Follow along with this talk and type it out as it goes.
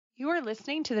You are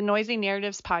listening to the Noisy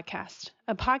Narratives podcast,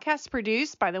 a podcast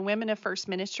produced by the Women of First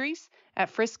Ministries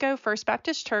at Frisco First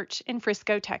Baptist Church in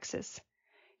Frisco, Texas.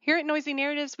 Here at Noisy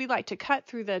Narratives, we like to cut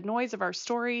through the noise of our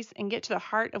stories and get to the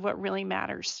heart of what really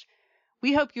matters.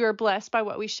 We hope you are blessed by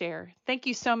what we share. Thank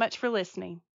you so much for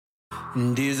listening.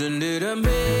 And isn't it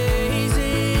amazing?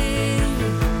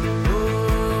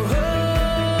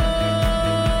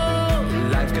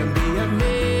 Life can be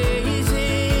amazing.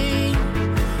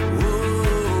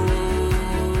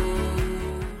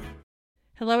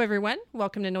 Hello, everyone.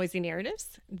 Welcome to Noisy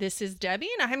Narratives. This is Debbie,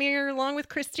 and I'm here along with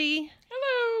Christy.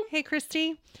 Hello. Hey,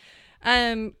 Christy.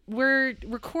 We're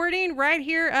recording right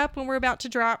here up when we're about to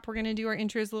drop. We're going to do our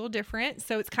intros a little different.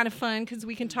 So it's kind of fun because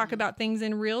we can talk about things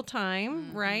in real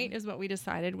time, right? Is what we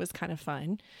decided was kind of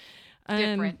fun.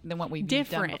 Different than what we've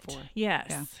done before.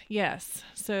 Yes.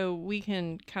 So we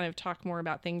can kind of talk more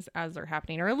about things as they're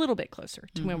happening or a little bit closer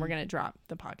to when we're going to drop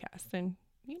the podcast. And,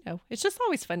 you know, it's just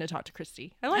always fun to talk to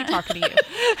Christy. I like talking to you.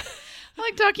 I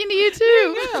like talking to you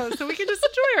too. Yeah, so we can just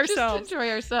enjoy ourselves. Just enjoy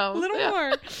ourselves. A little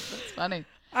more. That's funny.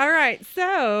 All right.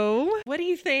 So what do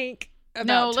you think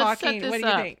about talking? Let's set this what do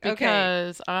you think?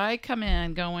 Because I come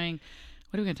in going,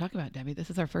 what are we going to talk about, Debbie? This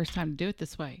is our first time to do it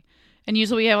this way. And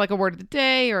usually we have like a word of the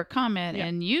day or a comment. Yep.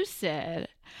 And you said,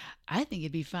 I think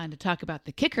it'd be fun to talk about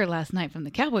the kicker last night from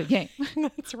the Cowboy game.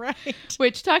 That's right.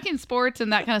 Which talking sports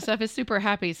and that kind of stuff is super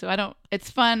happy. So it's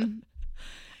fun.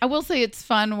 I will say it's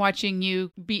fun watching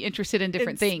you be interested in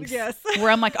different things. Yes.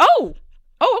 Where I'm like,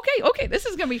 okay, this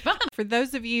is going to be fun. For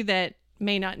those of you that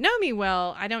may not know me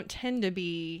well, I don't tend to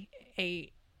be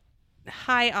a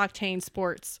high octane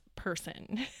sports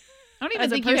person. I don't even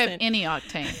think you have any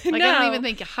octane. Like, No. I don't even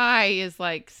think high is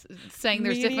like saying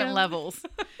there's Medium. different levels.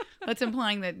 That's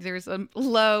implying that there's a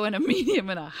low and a medium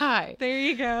and a high. There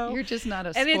you go. You're just not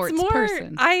a And sports it's more,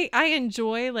 person. I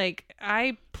enjoy, like,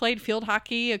 I played field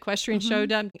hockey, equestrian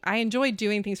showdown. I enjoy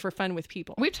doing things for fun with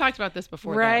people. We've talked about this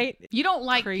before, Right? though. You don't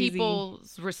like Crazy.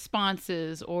 people's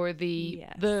responses or the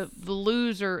Yes.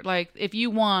 loser. Like, if you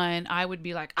won, I would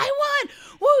be like, I won!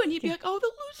 Woo! And you'd be like, oh, the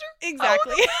loser?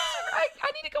 Exactly. Oh, the loser.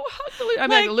 I need to go hug the loser. I'm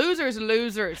like,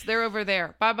 losers. They're over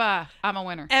there. Bye-bye. I'm a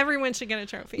winner. Everyone should get a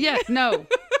trophy. Yeah, no.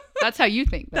 That's how you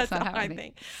think. That's not how how I I think.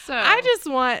 think. So I just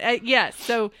want, yes.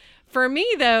 So for me,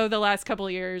 though, the last couple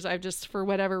of years, I've just, for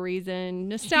whatever reason,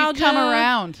 nostalgia. You've come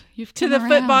around. You've to come the around.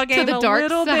 football game, to the a dark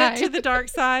little side. bit to the dark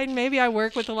side. Maybe I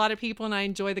work with a lot of people and I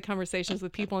enjoy the conversations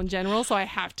with people in general, so I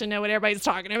have to know what everybody's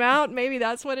talking about. Maybe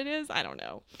that's what it is. I don't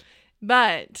know.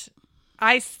 But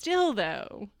I still,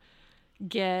 though,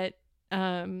 get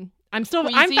I'm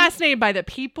fascinated by the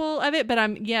people of it, but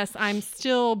I'm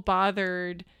still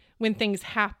bothered when things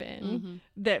happen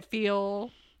that feel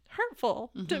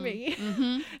hurtful to me,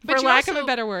 for lack of a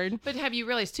better word. But have you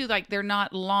realized too, like, they're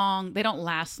not long, they don't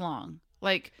last long.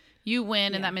 Like, you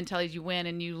win and that mentality is you win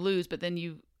and you lose, but then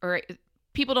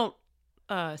people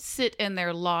don't sit in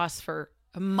their loss for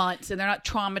months and they're not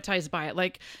traumatized by it.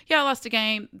 Like, yeah, I lost a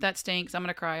game, that stinks, I'm going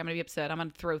to cry, I'm going to be upset, I'm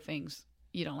going to throw things.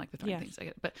 You don't like the throwing things, I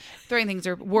get it. But throwing things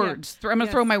are words. I'm going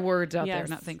to throw my words out there,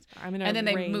 not things. And then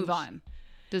they move on.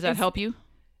 Does that help you?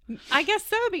 I guess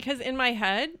so, because in my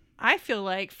head, I feel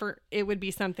like it would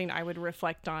be something I would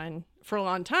reflect on for a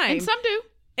long time. And some do.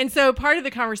 And so part of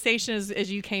the conversation as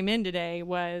you came in today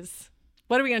was,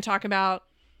 what are we going to talk about?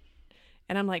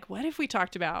 And I'm like, what if we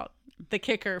talked about the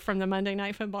kicker from the Monday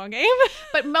Night Football game?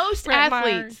 But most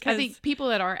athletes, Meyer, I think people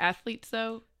that are athletes,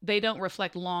 though, they don't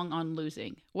reflect long on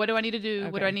losing. What do I need to do?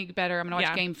 Okay. What do I need to get better? I'm going to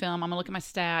watch game film. I'm going to look at my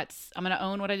stats. I'm going to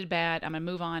own what I did bad. I'm going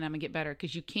to move on. I'm going to get better.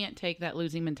 Because you can't take that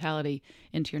losing mentality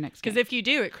into your next game. Because if you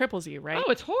do, it cripples you, right? Oh,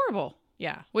 it's horrible.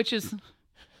 Yeah. Which is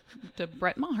to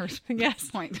Brett Maher's point.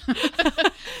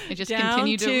 It just down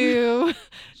continued to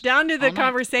the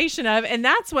conversation of, and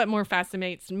that's what more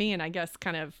fascinates me, and I guess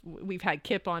kind of we've had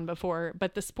Kip on before,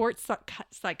 but the sports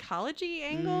psychology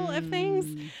angle of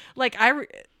things. Like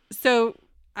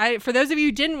for those of you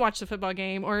who didn't watch the football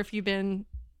game, or if you've been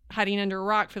hiding under a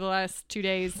rock for the last 2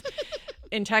 days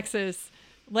in Texas,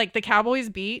 like, the Cowboys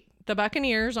beat the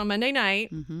Buccaneers on Monday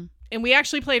night, and we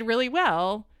actually played really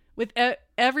well with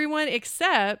everyone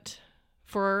except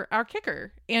for our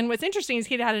kicker. And what's interesting is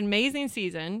he'd had an amazing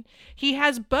season. He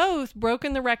has both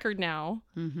broken the record now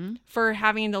for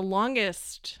having the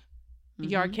longest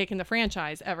yard kick in the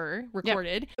franchise ever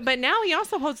recorded. Yep. But now he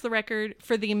also holds the record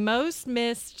for the most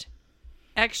missed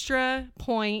extra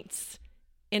points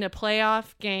in a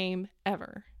playoff game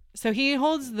ever. So he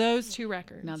holds those two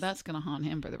records. Now that's going to haunt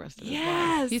him for the rest of his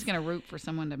Yes. life. He's going to root for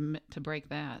someone to break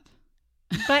that.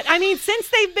 But I mean, since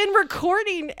they've been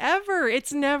recording ever,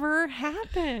 it's never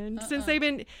happened. Since they've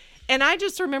been, and I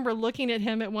just remember looking at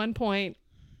him at one point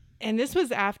And this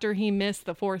was after he missed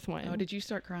the fourth one. Oh, did you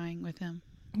start crying with him?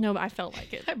 No, but I felt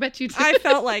like it. I bet you did. I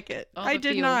felt like it. All I the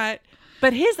did feels. not.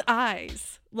 But his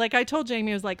eyes, like I told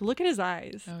Jamie, I was like, look at his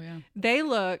eyes. Oh, yeah. They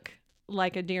look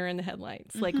like a deer in the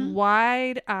headlights, like Mhm.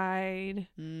 wide-eyed,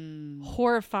 Mm.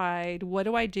 horrified. What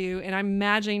do I do? And I'm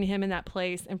imagining him in that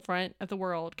place in front of the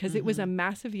world because it was Mm-hmm. a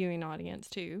massive viewing audience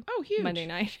too. Oh, huge. Monday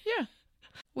night. Yeah.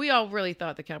 We all really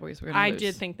thought the Cowboys were going to I lose.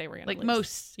 did think they were going to Like lose.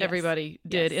 most Yes. everybody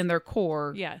did Yes. in their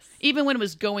core. Yes. Even when it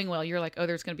was going well, you're like, oh,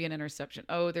 there's going to be an interception.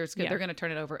 Oh, they're going to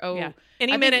turn it over. Oh, Yeah.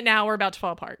 Any I minute think- now, we're about to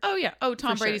fall apart. Oh, yeah. Oh,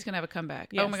 Tom For Brady's sure. going to have a comeback.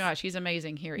 Yes. Oh, my gosh. He's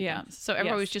amazing. Here he Yeah. comes. So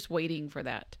everybody Yes. was just waiting for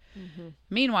that. Mm-hmm.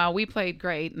 Meanwhile, we played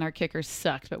great and our kickers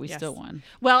sucked, but we Yes. still won.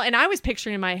 Well, and I was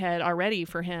picturing in my head already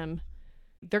for him,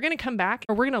 they're going to come back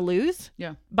or we're going to lose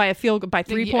Yeah. by a field by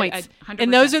 3 Yeah, points. 100%.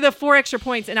 And those are the 4 extra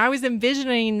points. And I was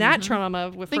envisioning that trauma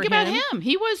with Think for about him. him.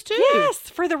 He was too. Yes,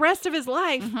 for the rest of his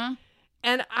life. Uh-huh.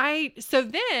 And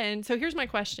so here's my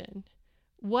question.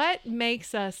 What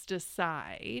makes us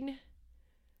decide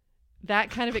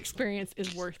that kind of experience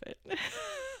is worth it?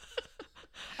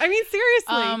 I mean,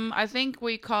 seriously. I think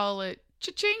we call it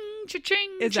cha-ching,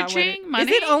 cha-ching, Is that what cha-ching, money. Is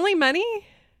it only money?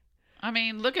 I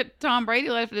mean, look at Tom Brady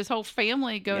let his whole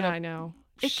family go Yeah, to I know.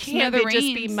 It can't just be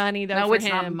smithereens. money though No, for it's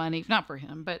him. not money. Not for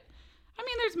him, but I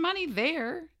mean, there's money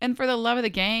there, and for the love of the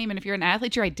game, and if you're an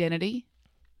athlete, your identity.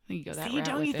 I think you go that See, route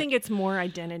don't with you it. think it's more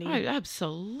identity? Oh,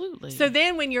 absolutely. So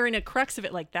then when you're in a crux of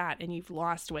it like that and you've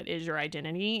lost what is your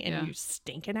identity and Yeah. you're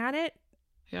stinking at it,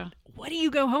 yeah. what do you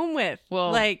go home with?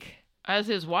 Well, like, As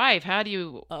his wife, how do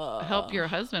you help your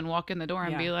husband walk in the door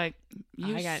and Yeah. be like,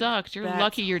 "You I got- sucked. You're that's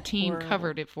lucky your team horrible.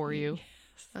 covered it for you."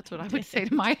 Yes, That's what I would say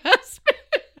to my husband.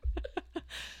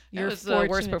 You're That was the worst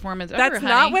fortunate. performance ever. That's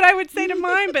not honey. what I would say to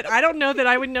mine, but I don't know that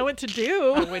I would know what to I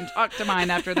do. wouldn't talk to mine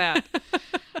after that.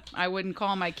 I wouldn't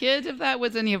call my kids if that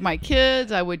was any of my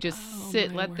kids. I would just my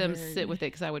let them word. sit with it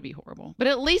because I would be horrible. But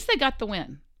at least they got the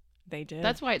win. They did.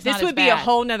 That's why it's this not as would be a bad.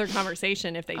 whole nother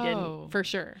conversation if they Oh. didn't, for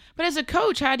sure. But as a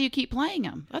coach, how do you keep playing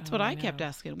them? That's Oh, what I I kept know.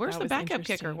 asking. Where's That the was backup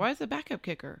kicker? interesting. Why is the backup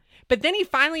kicker? But then he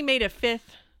finally made a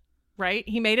fifth, right?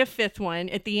 He made a fifth one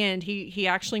at the end. He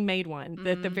actually made one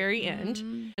at the very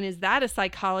end. And is that a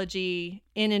psychology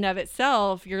in and of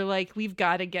itself? You're like, we've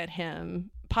got to get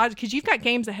him positive because you've got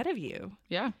games ahead of you.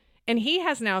 Yeah. And he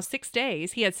has now 6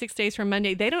 days. He had 6 days from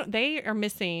Monday. They are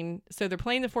missing. So they're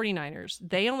playing the 49ers.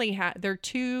 They're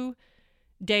 2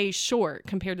 days short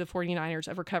compared to the 49ers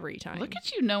of recovery time. Look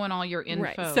at you knowing all your info.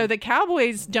 Right. So the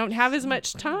Cowboys don't have as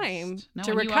much time No, to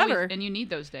and you recover. always- and you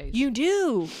need those days. You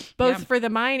do, both Yeah. for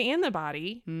the mind and the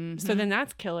body. Mhm. So then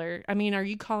that's killer. I mean, are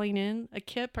you calling in a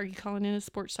Kip? Are you calling in a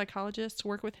sports psychologist to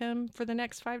work with him for the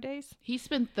next 5 days? He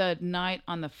spent the night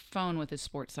on the phone with his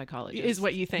sports psychologist. Is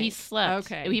what you think? He slept.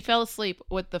 Okay. He fell asleep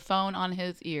with the phone on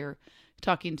his ear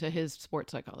talking to his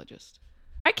sports psychologist.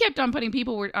 I kept on putting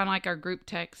people on like our group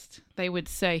text. They would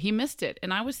say he missed it.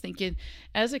 And I was thinking,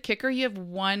 as a kicker, you have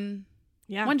one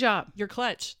job. You're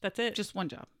clutch. That's it. Just one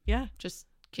job. yeah. Just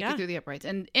kick Yeah. it through the uprights.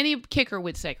 And any kicker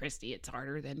would say, Christy, it's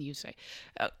harder than you say.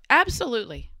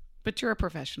 Absolutely. But you're a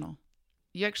professional.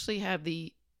 You actually have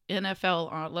the NFL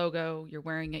logo. You're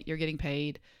wearing it. You're getting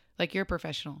paid. Like you're a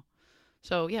professional.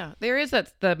 So yeah, there is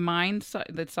the mind side,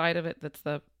 that side of it. That's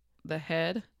the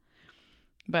head.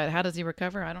 But how does he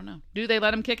recover? I don't know. Do they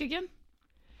let him kick again?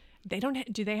 They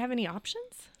don't. Do they have any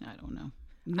options? I don't know.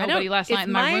 Nobody last night it's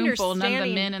in my my room full. None of the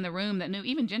understanding- men in the room that knew.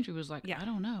 Even Gentry was like, Yeah. I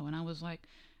don't know. And I was like,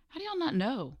 how do y'all not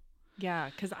know? Yeah,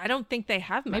 because I don't think they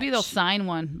have much. Maybe they'll sign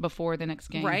one before the next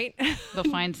game. right They'll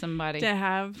find somebody to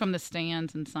have. from the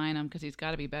stands and sign him because he's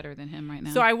got to be better than him right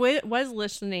now. So I was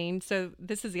listening. So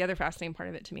this is the other fascinating part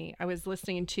of it to me. I was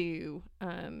listening to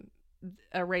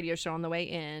a radio show on the way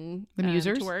in The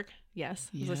Musers? to work. Yes,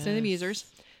 I was listening to the Yes. Musers.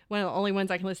 One of the only ones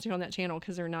I can listen to on that channel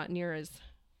because they're not near as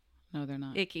No, they're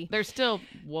not. icky. They're still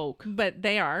woke. But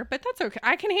they are. But that's okay.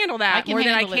 I can handle that I can more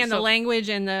than I handle it, can the so- language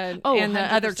and the Oh, and the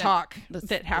other 100%. talk The-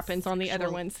 that the happens on the other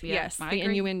sexual- ones. yeah, Yes, I the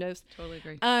agree. innuendos. Totally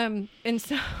agree. And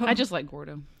so I just like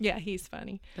Gordo, yeah, he's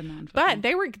funny. the non. But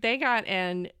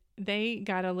they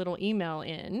got a little email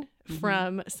in Mm-hmm.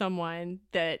 from someone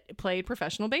that played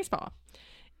professional baseball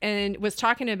and was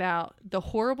talking about the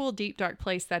horrible deep dark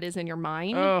place that is in your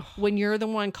mind Ugh. when you're the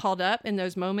one called up in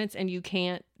those moments and you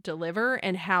can't deliver,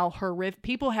 and how horrific.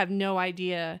 People have no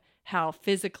idea how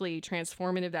physically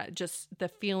transformative that, just the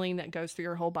feeling that goes through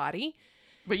your whole body.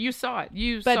 But you saw it.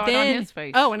 You But saw then, it on his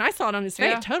face. Oh, and I saw it on his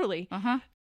face. Yeah. Totally. Uh-huh.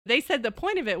 They said the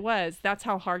point of it was that's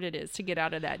how hard it is to get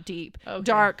out of that deep, Okay.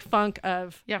 dark funk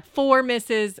of Yeah. 4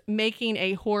 misses, making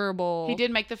a horrible. He did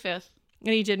make the fifth.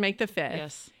 and he did make the 5th.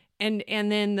 Yes. And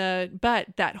then but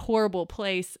that horrible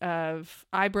place of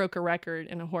I broke a record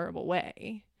in a horrible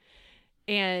way.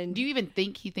 And Do you even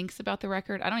think he thinks about the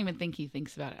record? I don't even think he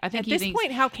thinks about it. I think at he this thinks,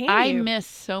 point, how can I you?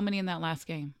 missed so many in that last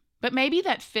game. But maybe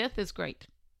that 5th is great.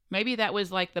 Maybe that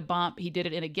was like the bump. He did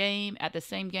it in a game, at the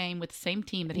same game, with the same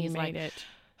team that He he's like, made it.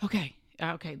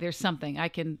 okay, there's something. I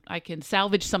can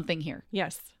salvage something here.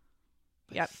 Yes.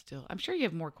 But Yep. still, I'm sure you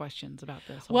have more questions about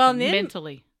this. Well, also, and then-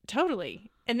 mentally.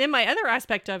 Totally. And then my other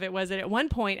aspect of it was that at one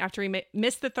point after he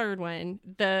missed the third one,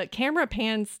 the camera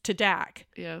pans to Dak.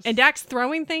 Yes. And Dak's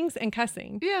throwing things and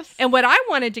cussing. Yes. And what I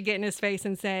wanted to get in his face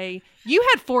and say, you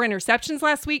had 4 interceptions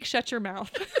last week. Shut your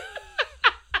mouth.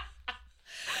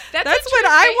 That's what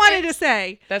I wanted to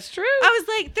say. That's true. I was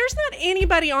like, there's not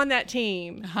anybody on that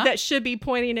team Uh-huh. that should be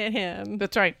pointing at him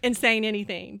That's right. and saying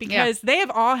anything because they have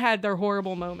all had their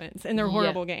horrible moments and their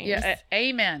horrible games. Yeah.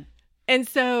 Amen. And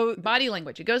so Body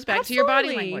language. It goes back to your body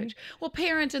Absolutely. language. Well,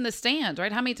 parents in the stands,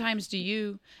 right? How many times do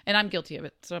you, and I'm guilty of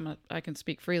it, so I can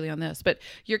speak freely on this, but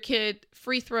your kid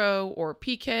free throw or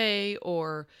PK,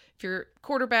 or if you're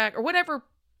quarterback or whatever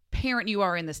parent you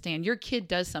are in the stand, your kid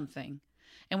does something.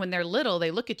 And when they're little,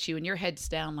 they look at you and your head's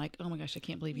down like, oh my gosh, I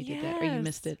can't believe you did that, or you Yes.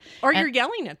 missed it. or And- you're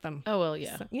yelling at them. Oh, well,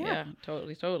 yeah. So- yeah. yeah.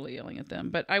 Totally yelling at them.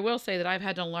 But I will say that I've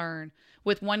had to learn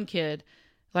with one kid,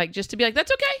 like, just to be like,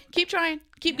 that's okay. Keep trying.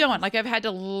 Keep going. Like, I've had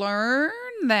to learn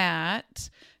that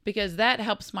because that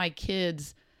helps my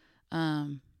kids'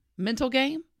 mental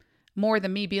game more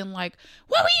than me being like,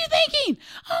 what were you thinking?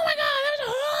 Oh, my God, that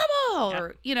was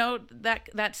horrible. Yeah. Or,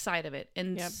 that side of it.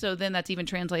 And Yep. so then that's even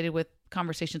translated with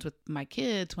conversations with my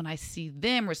kids when I see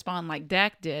them respond like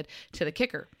Dak did to the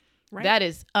kicker. Right. That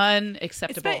is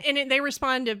unacceptable. And they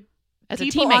respond to As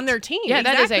people a teammate. on their team. Yeah,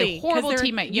 exactly, that is a 'cause horrible they're-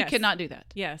 teammate. You yes. cannot do that.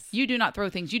 Yes. You do not throw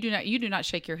things. You do not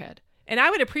shake your head. And I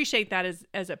would appreciate that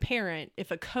as a parent, if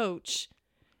a coach,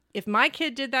 if my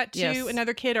kid did that to Yes.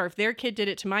 another kid, or if their kid did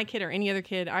it to my kid or any other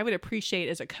kid, I would appreciate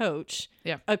as a coach,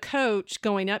 Yeah. a coach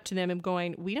going up to them and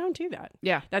going, we don't do that.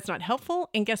 Yeah. That's not helpful.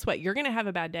 And guess what? You're going to have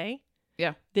a bad day.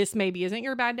 Yeah. This maybe isn't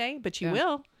your bad day, but you Yeah.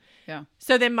 will. Yeah.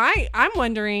 So then I'm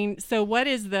wondering, so what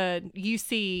is you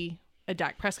see a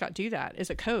Dak Prescott do that as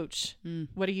a coach?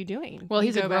 What are you doing? Well, You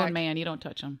he's a go grown back- man. You don't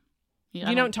touch him.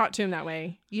 You don't talk to him that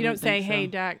way. You I don't don't say, think so. hey,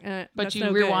 Dak, But that's you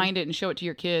no good. rewind it and show it to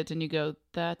your kids, and you go,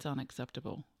 "That's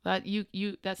unacceptable. That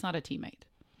that's not a teammate."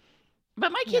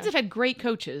 But my kids have had great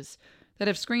coaches that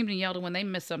have screamed and yelled, and when they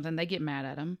miss something, they get mad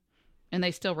at them, and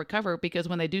they still recover because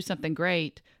when they do something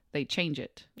great, they change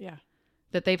it. Yeah.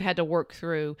 That they've had to work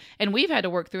through, and we've had to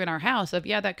work through in our house. Of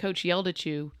that coach yelled at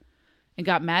you and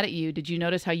got mad at you. Did you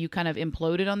notice how you kind of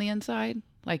imploded on the inside?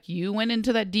 Like you went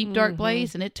into that deep dark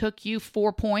place, and it took you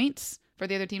 4 points for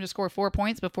the other team to score 4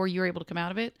 points before you were able to come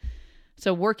out of it.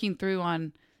 So working through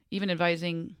on even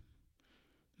advising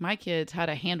my kids how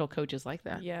to handle coaches like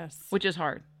that, Yes. which is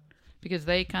hard because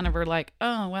they kind of are like,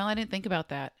 oh, well, I didn't think about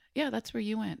that. Yeah, that's where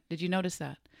you went. Did you notice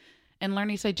that? And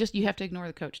learning to say, just you have to ignore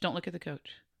the coach. Don't look at the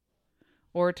coach.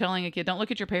 Or telling a kid, don't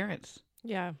look at your parents.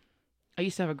 Yeah. I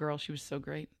used to have a girl. She was so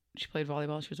great. She played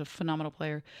volleyball. She was a phenomenal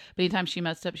player. But anytime she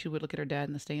messed up, she would look at her dad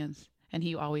in the stands. And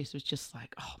he always was just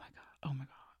like, oh my God.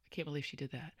 I can't believe she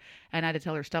did that. And I had to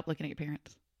tell her, stop looking at your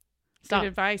parents. Stop. Good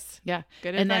advice. Yeah.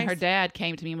 Good And then advice. her dad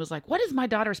came to me and was like, what is my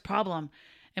daughter's problem?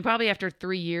 And probably after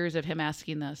 3 years of him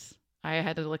asking this, I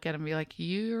had to look at him and be like,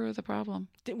 you're the problem.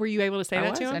 Were you able to say I that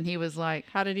was. to him? And he was like,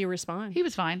 How did he respond? he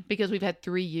was fine because we've had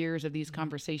 3 years of these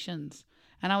conversations.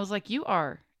 And I was like, you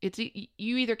are.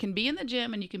 You either can be in the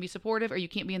gym and you can be supportive, or you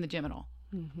can't be in the gym at all.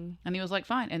 Mm-hmm. And he was like,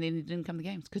 fine. And then he didn't come to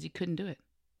games because he couldn't do it.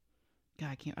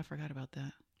 God, I forgot about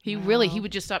that. He Wow.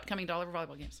 would just stop coming to all of our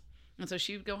volleyball games. And so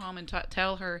she would go home and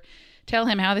tell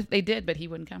him how they did, but he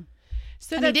wouldn't come.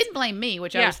 So And he didn't blame me,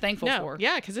 which I was thankful no, for.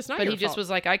 Yeah, because it's not But your he just fault. was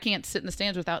like, I can't sit in the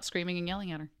stands without screaming and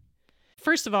yelling at her.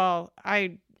 First of all,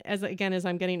 as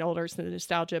I'm getting older, it's the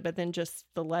nostalgia, but then just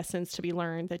the lessons to be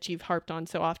learned that you've harped on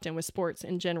so often with sports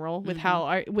in general, with how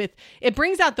it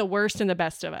brings out the worst and the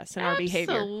best of us in our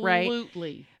behavior, right?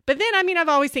 Absolutely. But then, I mean, I've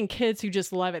always seen kids who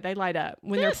just love it. They light up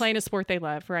when they're Yes. playing a sport they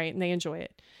love, right? And they enjoy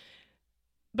it.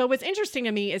 But what's interesting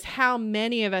to me is how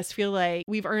many of us feel like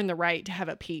we've earned the right to have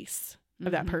a piece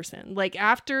of that person. Like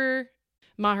after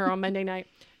Maher on Monday night,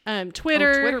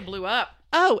 Twitter Blew up.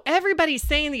 everybody's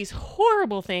saying these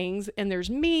horrible things, and there's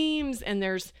memes, and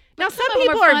there's now some some of them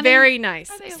people are are funny. very nice.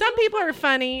 Are they a Some little people are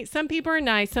funny. Some people are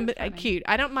nice. Some funny. cute.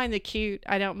 I don't mind the cute.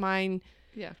 I don't mind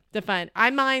Yeah. the fun. I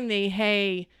mind the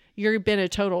hey, you've been a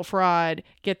total fraud.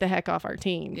 Get the heck off our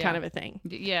team, Yeah. kind of a thing.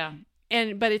 Yeah.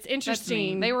 But it's That's mean.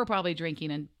 interesting. They were probably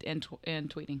drinking and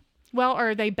tweeting. well,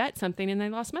 or they bet something and they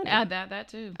lost money. Add that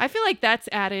too. I feel like that's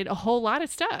added a whole lot of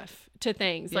stuff to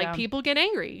things. Yeah. Like people get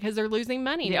angry because they're losing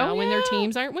money Yeah. now Oh, when their yeah.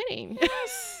 teams aren't winning.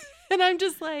 And I'm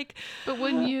just like, But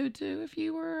wouldn't you too if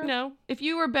you were no. if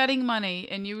you were betting money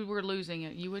and you were losing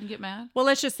it, you wouldn't get mad? Well,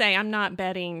 let's just say I'm not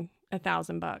betting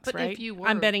 $1,000, But right? if you were-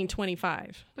 I'm betting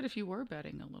 25. But if you were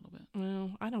betting a little bit.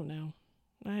 Well, I don't know.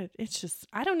 It's just,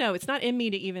 I don't know. It's not in me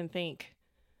to even think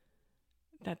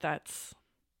that that's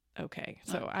okay.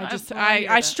 So I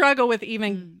hear I that. struggle with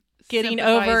even getting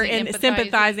over and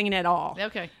sympathizing at all.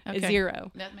 Okay.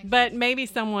 Zero. That makes But sense. maybe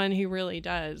someone who really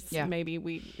does. Yeah. Maybe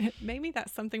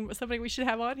that's somebody we should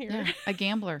have on here. Yeah, a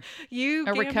gambler. You A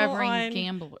gamble recovering on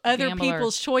gambler. other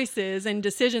people's choices and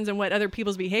decisions and what other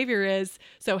people's behavior is.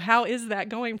 So how is that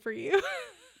going for you?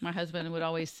 My husband would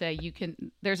always say,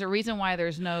 there's a reason why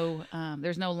there's no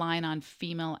line on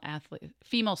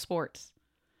female sports.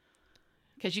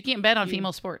 Because you can't bet on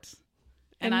female sports.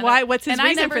 And I why? don't- What's his and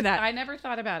reason for that? I never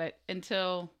thought about it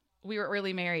until we were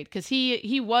early married. Because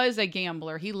he was a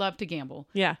gambler. He loved to gamble.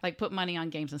 Yeah. Like put money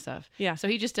on games and stuff. Yeah. So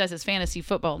he just does his fantasy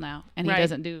football now. And he Right.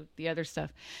 doesn't do the other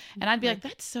stuff. And I'd be like,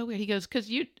 that's so weird. He goes, because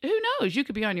who knows? You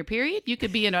could be on your period. You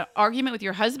could be in an argument with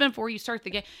your husband before you start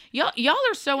the game. Y'all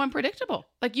are so unpredictable.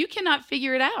 Like you cannot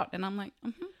figure it out. And I'm like,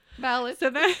 valid. So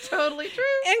that's Totally true.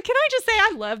 And can I just say,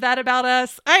 I love that about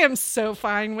us. I am so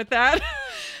fine with that.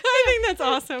 I think that's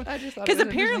awesome. I just thought it Because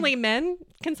was apparently men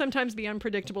can sometimes be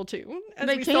unpredictable too, as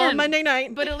They we saw on can. Monday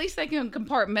night. But at least they can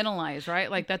compartmentalize,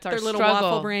 right? Like that's our Their little struggle.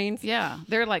 waffle brains. Yeah,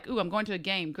 they're like, "Ooh, I'm going to a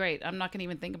game. Great. I'm not going to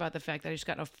even think about the fact that I just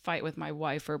got in a fight with my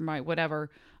wife or my whatever.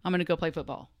 I'm going to go play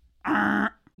football."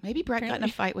 Maybe Brett got in a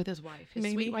fight with his wife, his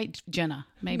Maybe. sweet white Jenna.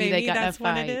 Maybe Maybe they got that's in a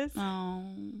what fight. it is.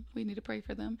 Oh, we need to pray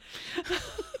for them.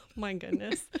 My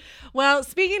goodness. Well,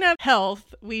 speaking of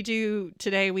health, we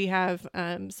have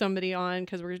somebody on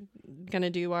because we're going to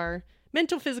do our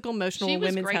mental, physical, emotional, She was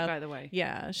women's great, health. by the way.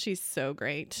 Yeah, she's so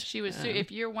great. She was. If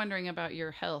you're wondering about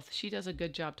your health, she does a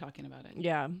good job talking about it.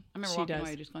 Yeah, I remember she walking does.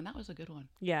 away just going, "That was a good one."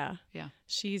 Yeah. Yeah.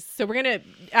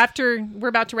 We're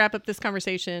about to wrap up this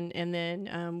conversation, and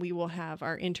then we will have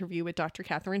our interview with Dr.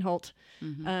 Catherine Holt,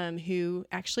 who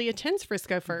actually attends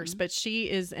Frisco First, but she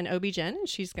is an OB-GYN, and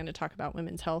she's going to talk about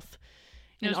women's health.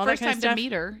 And it was all the that first kind of time to stuff.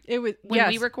 meet her. It was when yes.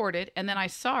 we recorded, and then I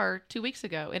saw her 2 weeks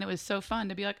ago, and it was so fun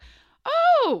to be like,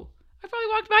 "Oh, I probably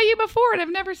walked by you before, and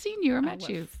I've never seen you or met was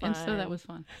you," and so fun. that was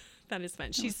fun. That is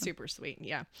fun. She's super sweet.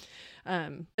 Yeah.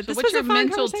 But So this what's was your a fun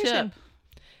mental conversation. tip?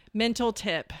 Mental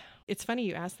tip. It's funny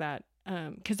you asked that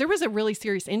because there was a really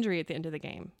serious injury at the end of the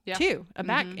game too, a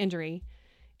back injury.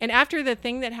 And after the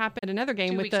thing that happened at another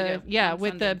game 2 with weeks ago, on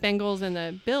with Sunday. the Bengals and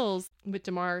the Bills with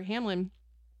DeMar Hamlin,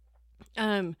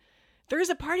 there's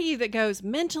a part of you that goes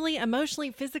mentally,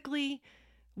 emotionally, physically,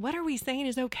 what are we saying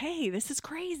is okay? This is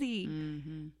crazy.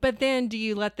 But then do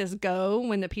you let this go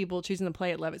when the people choosing to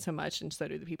play it love it so much, and so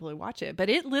do the people who watch it? But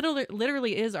it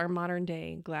literally is our modern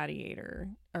day gladiator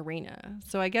arena.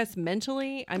 So I guess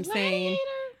mentally, I'm saying,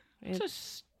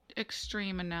 It's an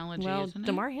extreme analogy, well, isn't it?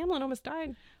 DeMar Hamlin almost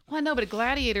died. Well, I know, but a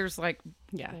gladiator's like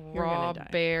Yeah, you're raw gonna die.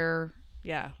 bear.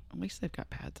 Yeah, At least they've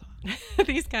got pads on,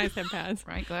 these guys have pads.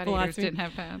 right? Gladiators Velocity. didn't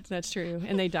have pads. That's true,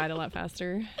 and they died a lot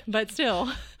faster. But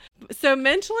still, so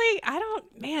mentally, I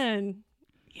don't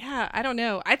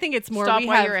know. I think it's more Stop we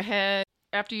while have, you're ahead.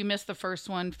 After you miss the first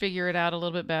one, figure it out a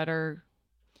little bit better.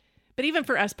 But even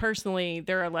for us personally,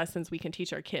 there are lessons we can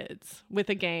teach our kids with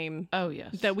a game Oh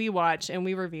yes, that we watch and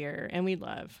we revere and we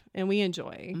love and we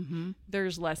enjoy. Mm-hmm.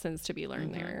 There's lessons to be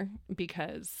learned there,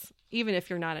 because even if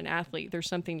you're not an athlete, there's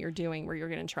something you're doing where you're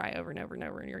going to try over and over and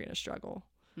over and you're going to struggle.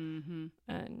 Mm-hmm.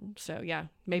 And so, yeah,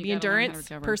 maybe You gotta learn how to endurance,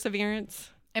 recover. perseverance.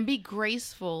 And be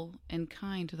graceful and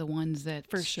kind to the ones that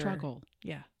For sure. struggle.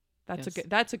 Yeah, that's Yes.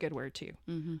 that's a good word too.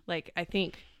 Mm-hmm. Like, I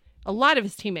think a lot of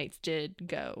his teammates did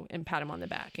go and pat him on the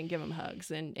back and give him hugs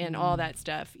and all that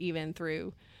stuff, even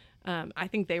through, I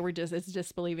think they were just as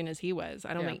disbelieving as he was.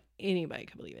 I don't Yeah. think anybody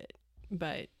could believe it,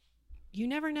 but you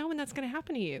never know when that's going to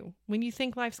happen to you, when you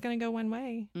think life's going to go one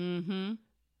way. Mm-hmm.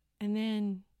 And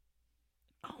then,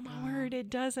 oh my word, it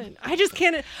doesn't. I just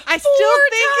can't. I still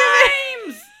think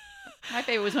of it. My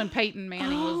favorite was when Peyton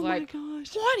Manning was Oh my like,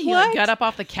 gosh. "What?" He What? like, got up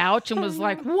off the couch and was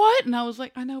like, "What?" And I was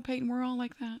like, "I know, Peyton. We're all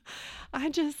like that."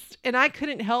 I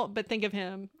couldn't help but think of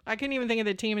him. I couldn't even think of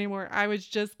the team anymore. I was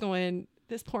just going,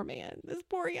 this poor man, this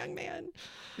poor young man.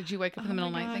 Did you wake up in the Oh middle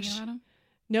of my the night gosh. thinking about him?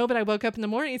 No, but I woke up in the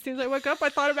morning. As soon as I woke up, I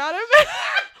thought about him.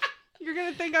 You're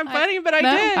gonna think I'm funny, but I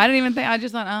No, did. I didn't even think. I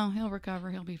just thought, oh, he'll recover.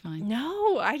 He'll be fine.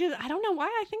 No, I don't know why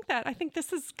I think that. I think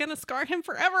this is gonna scar him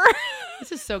forever.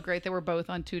 This is so great that we're both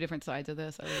on two different sides of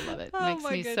this. I really love it. Oh, Makes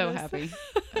my me so goodness. happy.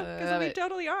 Because we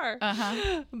totally are.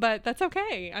 Uh-huh. But that's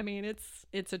okay. I mean,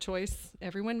 it's a choice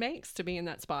everyone makes to be in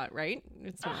that spot, right?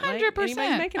 It's not like 100%. anybody's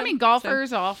making I mean, them,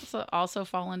 golfers also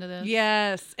fall into this.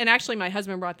 Yes. And actually, my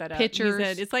husband brought that up. Pitchers. He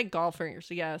said it's like golfers.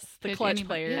 Yes. The clutch anybody-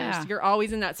 players. yeah. You're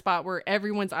always in that spot where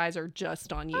everyone's eyes are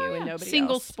just on you Oh, and yeah. nobody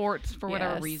Single else. sports for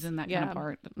whatever Yes. reason, that kind Yeah. of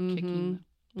part, the kicking,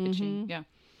 the pitching. Yeah.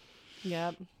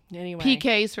 Yep. Anyway.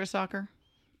 PKs for soccer.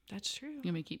 That's true. You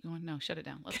want me to keep going? No, shut it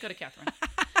down. Let's go to Catherine.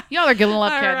 Y'all are gonna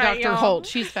love All Cat. right, Dr. y'all. Holt.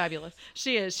 She's fabulous.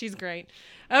 She is. She's great.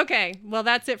 Okay. Well,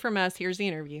 that's it from us. Here's the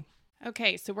interview.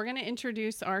 Okay. So we're going to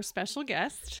introduce our special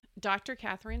guest, Dr.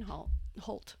 Catherine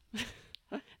Holt.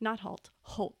 Not Holt.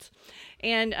 Holt.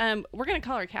 And we're going to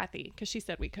call her Kathy because she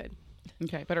said we could.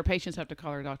 Okay, but our patients have to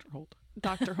call her Dr. Holt.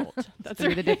 Dr. Holt. That's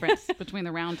That's the difference between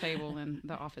the round table and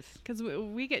the office. Because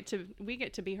we get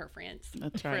to be her friends.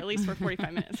 That's For right. at least for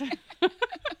 45 minutes.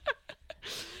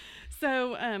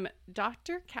 So,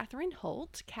 Dr. Catherine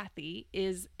Holt, Kathy,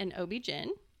 is an OB-GYN.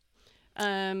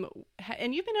 And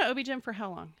you've been an OB-GYN for how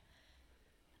long?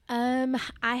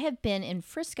 I have been in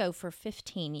Frisco for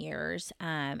 15 years,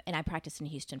 and I practiced in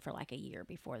Houston for like a year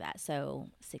before that, so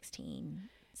 16,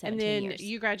 17 And then years.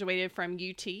 you graduated from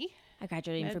UT. I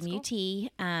graduated med from school?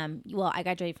 UT. Well, I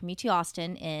graduated from UT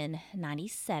Austin in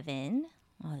 97.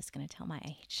 Oh, that's going to tell my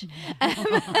age.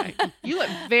 You look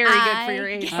very good for your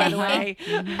age, by the way.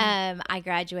 I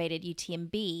graduated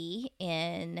UTMB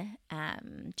in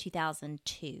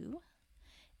 2002.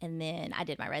 And then I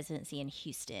did my residency in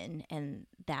Houston, and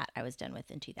that I was done with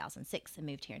in 2006 and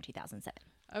moved here in 2007.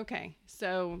 Okay,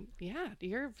 so yeah,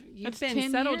 you've That's been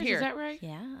 10 settled years, here. Is that right?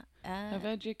 Yeah. Of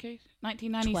education? 12.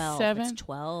 1997? It's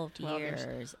 12 12 years.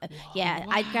 years. Yeah,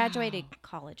 I graduated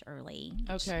college early.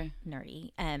 which is Okay. Nerdy.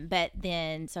 But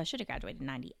then, so I should have graduated in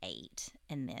 98.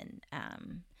 And then,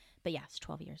 but yeah, it's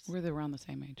 12 years. We're around the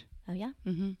same age. Oh, yeah?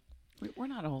 Mm-hmm. We're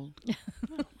not old.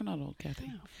 We're not old,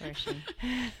 Kathy. For sure.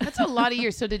 That's a lot of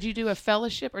years. So did you do a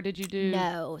fellowship or did you do...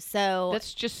 No. So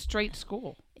That's just straight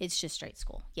school. it's just straight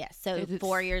school. Yes. So It's-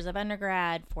 4 years of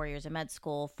undergrad, 4 years of med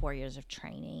school, 4 years of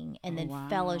training. And then wow.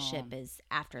 fellowship is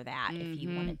after that if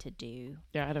you wanted to do.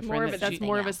 Yeah, I had a More friend of that it. That's she,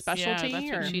 more of a else. specialty. Yeah,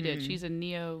 that's or? what she did. She's a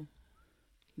neonatal...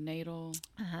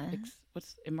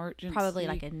 what's emergency? Probably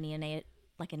like a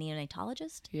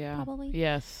neonatologist. Yeah. Probably.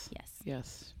 Yes. Yes.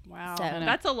 Yes. Wow, So-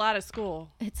 that's a lot of school.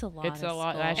 It's a lot. It's of a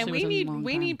lot. school. Actually, And it was we a long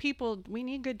we time. need people. We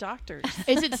need good doctors.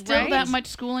 Is it still Right? that much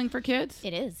schooling for kids?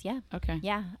 It is. Yeah. Okay.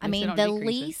 Yeah. I At least they mean, don't the decrease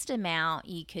it. least amount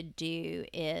you could do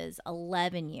is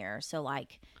 11 years. So,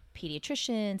 like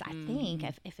pediatricians, I think,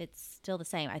 if it's still the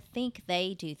same, I think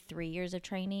they do 3 years of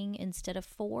training instead of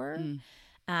 4.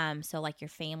 So, like your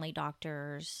family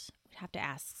doctors, we'd have to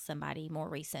ask somebody more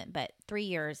recent, but 3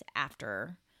 years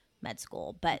after med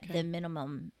school. But the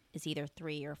minimum is either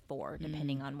 3 or 4,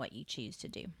 depending on what you choose to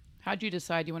do. How'd you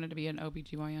decide you wanted to be an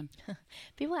OBGYN?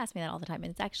 People ask me that all the time,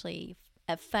 and it's actually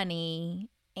a funny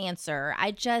answer.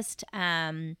 I just,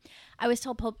 I always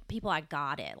tell people I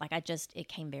got it. Like it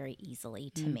came very easily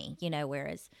to me,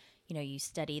 whereas, you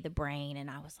study the brain, and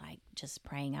I was like just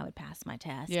praying I would pass my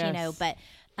test, Yes. but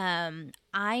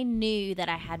I knew that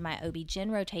I had my OB-GYN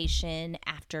rotation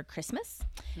after Christmas.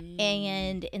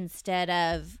 And instead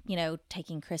of,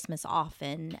 taking Christmas off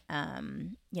and,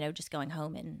 just going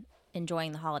home and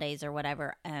enjoying the holidays or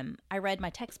whatever, I read my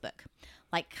textbook,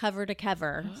 like cover to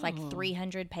cover. It's like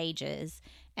 300 pages,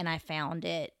 and I found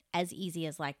it as easy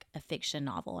as like a fiction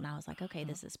novel. And I was like, okay,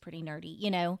 this is pretty nerdy,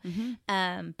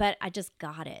 but I just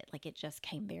got it. Like it just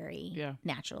came very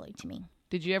naturally to me.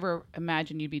 Did you ever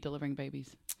imagine you'd be delivering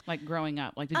babies? Like growing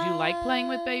up? Like, did you like playing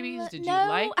with babies? Did you no,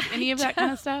 like any of that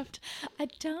kind of stuff? I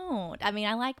don't. I mean,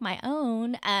 I like my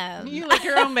own. You like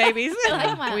your own babies. I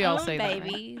like my We all own say that, right?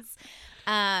 babies.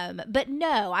 But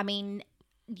no, I mean,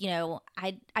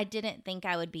 I didn't think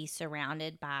I would be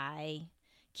surrounded by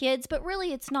kids, but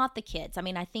really it's not the kids. I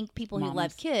mean, I think people who love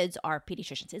Moms. kids are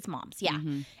pediatricians. It's moms. Yeah.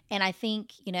 And I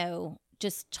think,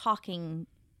 just talking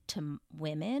to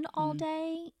women all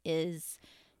day is,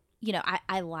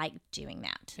 I like doing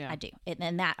that. Yeah. I do.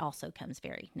 And that also comes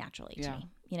very naturally to Yeah.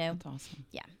 me, That's awesome.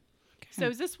 Yeah. So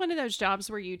is this one of those jobs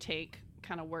where you take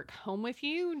kind of work home with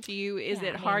you? Is Yeah,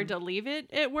 it I hard mean, to leave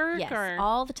it at work? Yes, or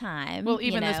all the time. Well,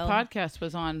 even this know. podcast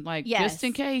was on, like, Yes, just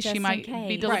in case just she in might be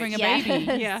case. delivering Right. a baby.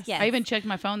 Yes. Yes. I even checked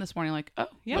my phone this morning, like, oh,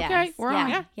 Yeah. okay, Yes. we're yeah. on.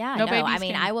 Yeah. Yeah, No no, I babies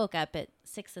mean, can- I woke up at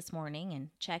 6 this morning and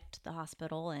checked the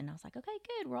hospital, and I was like, okay,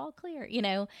 good, we're all clear.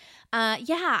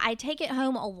 I take it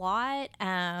home a lot.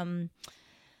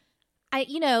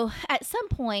 At some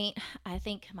point, I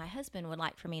think my husband would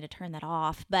like for me to turn that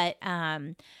off, but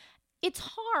it's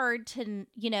hard to,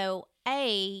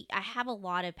 I have a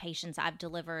lot of patients. I've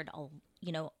delivered, all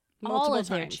Multiple of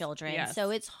their times. children. Yes.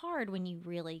 So it's hard when you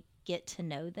really get to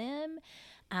know them.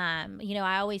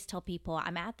 I always tell people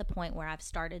I'm at the point where I've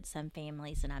started some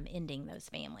families and I'm ending those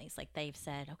families. Like they've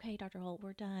said, okay, Dr. Holt,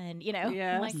 we're done. I'm like,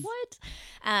 Yes. what?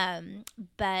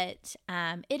 But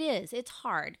it's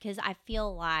hard because I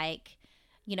feel like,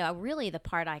 really the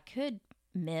part I could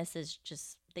miss is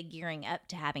just the gearing up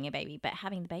to having a baby. But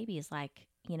having the baby is like,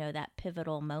 that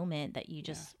pivotal moment that you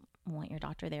just want your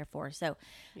doctor there for. So,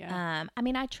 Yeah.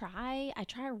 I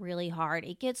try really hard.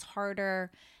 It gets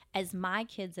harder as my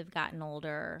kids have gotten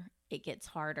older. It gets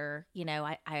harder.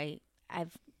 I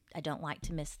don't like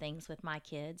to miss things with my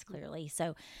kids, clearly.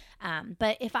 So,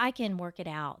 but if I can work it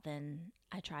out, then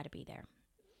I try to be there.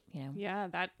 Yeah,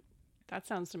 that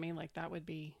sounds to me like that would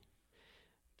be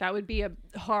a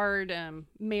hard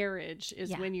marriage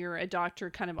is Yeah. when you're a doctor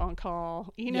kind of on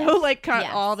call, Yes. like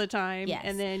Yes. all the time. Yes.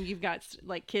 And then you've got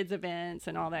like kids events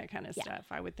and all that kind of Yeah. stuff.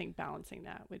 I would think balancing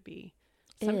that would be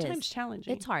It sometimes is.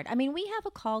 challenging. It's hard. We have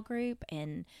a call group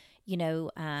and,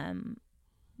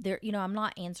 I'm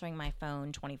not answering my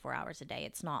phone 24 hours a day.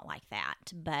 It's not like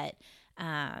that. But,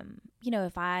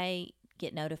 if I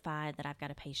get notified that I've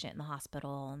got a patient in the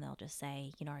hospital and they'll just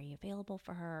say, are you available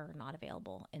for her or not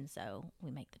available? And so we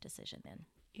make the decision then.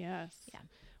 Yes. Yeah.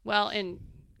 Well, and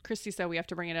Christy said we have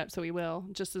to bring it up, so we will.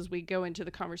 Just as we go into the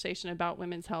conversation about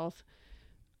women's health,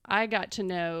 I got to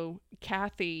know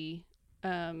Kathy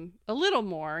a little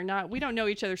more. We don't know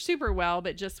each other super well,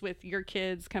 but just with your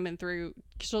kids coming through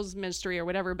children's ministry or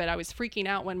whatever. But I was freaking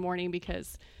out one morning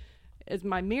because as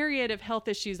my myriad of health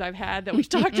issues I've had that we've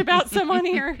talked about some on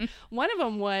here, one of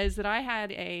them was that I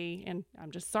had and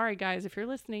I'm just sorry guys if you're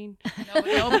listening.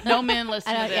 No men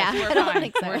listen to this. Yeah, We're I don't fine.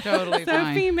 think so. We're totally So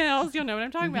fine. females, you'll know what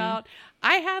I'm talking about.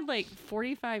 I had like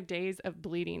 45 days of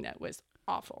bleeding that was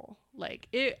awful. Like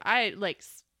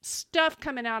stuff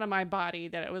coming out of my body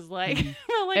that it was like,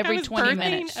 like Every I was 20 birthing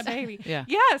minutes. a baby. Yeah.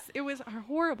 Yes, it was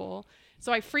horrible.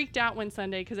 So I freaked out one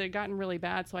Sunday because it had gotten really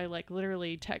bad. So I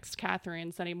literally text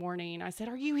Catherine Sunday morning. I said,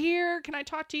 "Are you here? Can I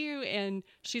talk to you?" And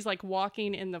she's like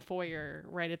walking in the foyer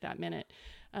right at that minute.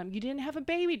 You didn't have a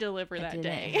baby deliver that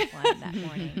day. That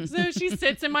morning. So she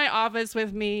sits in my office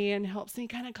with me and helps me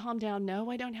kind of calm down.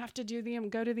 No, I don't have to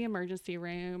go to the emergency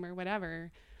room or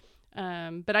whatever.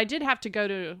 But I did have to go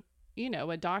to,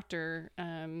 a doctor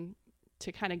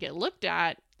to kind of get looked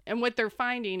at. And what they're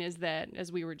finding is that,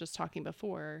 as we were just talking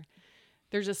before,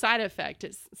 there's a side effect,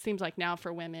 it seems like now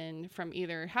for women, from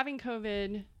either having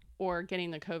COVID or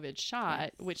getting the COVID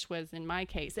shot, which was in my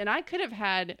case. And I could have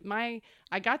had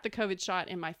I got the COVID shot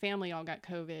and my family all got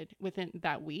COVID within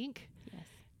that week. Yes.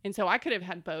 And so I could have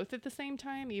had both at the same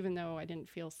time, even though I didn't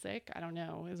feel sick. I don't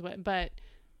know, but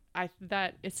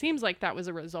it seems like that was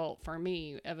a result for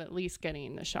me of at least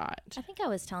getting the shot. I think I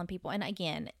was telling people, and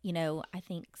again, I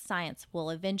think science will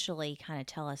eventually kind of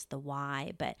tell us the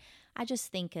why, but I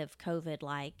just think of COVID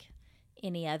like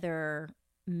any other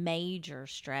major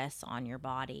stress on your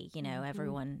body.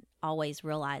 Everyone always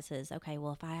realizes, okay,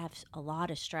 well, if I have a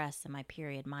lot of stress, then my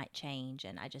period might change.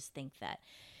 And I just think that,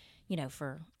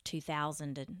 for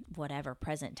 2000 and whatever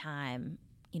present time,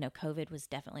 COVID was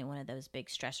definitely one of those big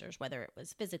stressors, whether it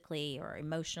was physically or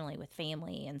emotionally with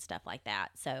family and stuff like that.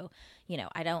 So,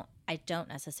 I don't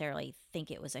necessarily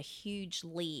think it was a huge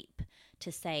leap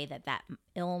to say that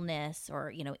illness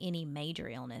or, any major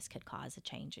illness could cause a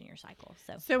change in your cycle.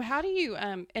 So how do you,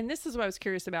 and this is what I was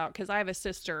curious about, because I have a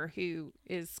sister who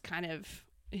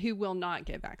will not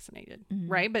get vaccinated,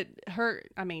 right? But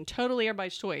totally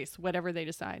everybody's choice, whatever they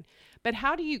decide. But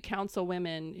how do you counsel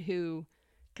women who,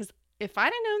 because if I'd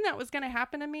have known that was going to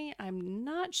happen to me, I'm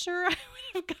not sure I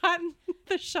would have gotten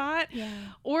the shot. Yeah.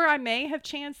 Or I may have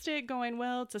chanced it going,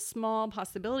 well, it's a small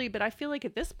possibility. But I feel like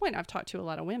at this point, I've talked to a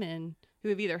lot of women who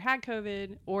have either had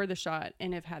COVID or the shot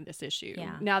and have had this issue.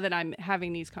 Yeah. Now that I'm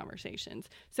having these conversations.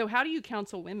 So how do you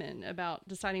counsel women about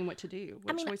deciding what to do?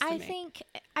 What choice to make?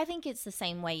 I think it's the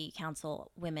same way you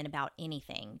counsel women about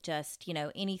anything. Just,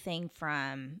 anything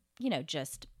from,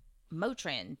 just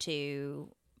Motrin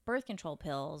to birth control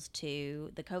pills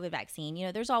to the COVID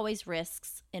vaccine. There's always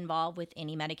risks involved with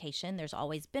any medication. There's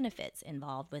always benefits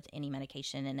involved with any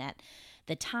medication. And at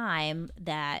the time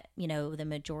that, the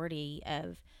majority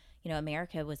of,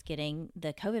 America was getting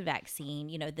the COVID vaccine,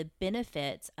 the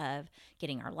benefits of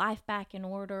getting our life back in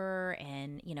order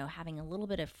and, having a little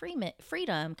bit of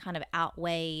freedom kind of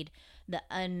outweighed the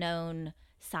unknown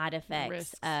side effects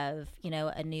Risks. of,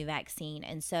 a new vaccine.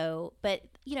 And so, but,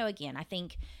 again, I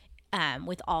think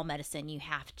with all medicine, you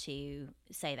have to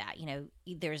say that,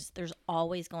 there's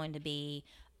always going to be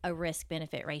a risk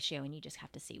benefit ratio, and you just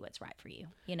have to see what's right for you,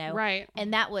 Right.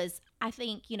 And that was, I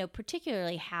think,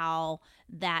 particularly how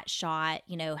that shot,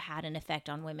 had an effect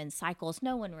on women's cycles.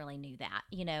 No one really knew that,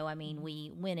 I mean,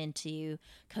 we went into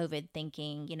COVID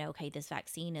thinking, okay, this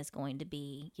vaccine is going to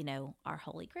be, our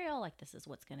holy grail. Like, this is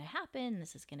what's going to happen.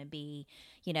 This is going to be,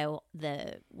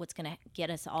 what's going to get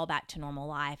us all back to normal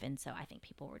life. And so I think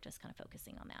people were just kind of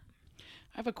focusing on that.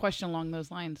 I have a question along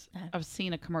those lines. I've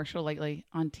seen a commercial lately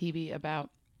on TV about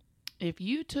if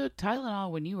you took Tylenol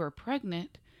when you were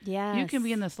pregnant, you can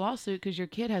be in this lawsuit because your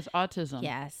kid has autism.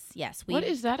 Yes. What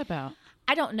is that about?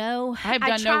 I don't know. I have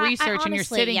done no research, and you're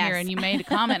sitting here and you made a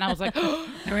comment, and I was like, oh,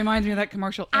 it reminds me of that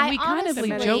commercial. And we kind of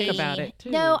joke about it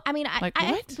too. No, I mean,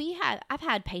 I've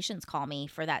had patients call me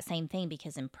for that same thing,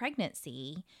 because in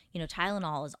pregnancy,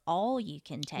 Tylenol is all you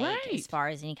can take as far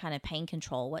as any kind of pain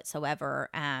control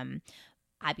whatsoever.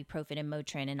 Ibuprofen and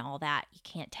Motrin and all that you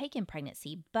can't take in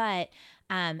pregnancy. But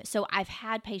so I've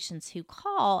had patients who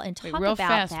call and talk real about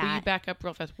fast. that. Will you back up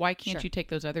real fast? Why can't you take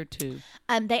those other two?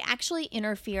 They actually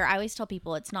interfere. I always tell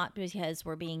people it's not because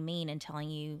we're being mean and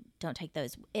telling you don't take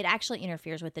those. It actually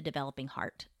interferes with the developing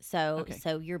heart. So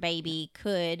your baby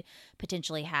could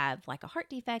potentially have like a heart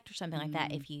defect or something like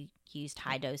that if you used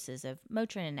high doses of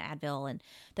Motrin and Advil and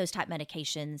those type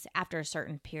medications after a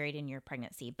certain period in your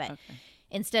pregnancy. But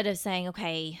instead of saying,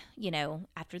 okay,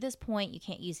 after this point you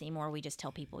can't use it anymore, we just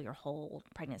tell people your whole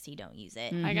pregnancy don't use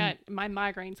it. I got my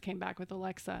migraines came back with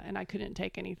Alexa, and I couldn't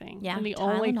take anything. Yeah, and the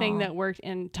only thing that worked,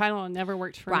 and Tylenol never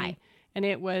worked for me. And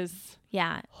it was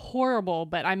horrible,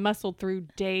 but I muscled through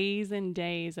days and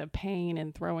days of pain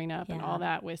and throwing up and all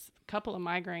that with a couple of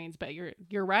migraines. But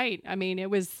you're right. I mean, it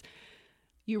was.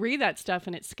 You read that stuff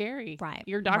and it's scary. Right.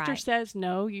 Your doctor says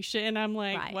no, you shouldn't. I'm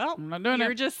like, well, I'm not doing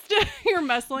you're it. just you're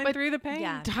muscling through the pain.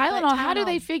 Yeah. Tylenol, how do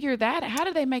they figure that? How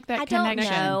do they make that connection? I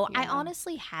don't know. Yeah. I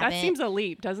honestly haven't. That seems a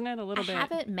leap, doesn't it? A little bit. I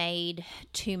haven't made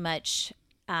too much.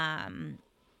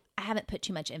 I haven't put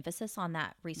too much emphasis on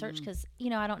that research because,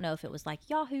 I don't know if it was like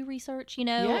Yahoo research,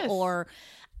 or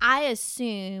I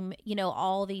assume,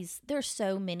 all these, there's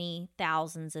so many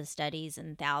thousands of studies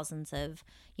and thousands of,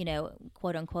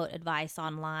 quote unquote advice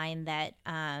online that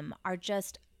are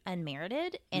just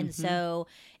unmerited. And so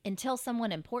until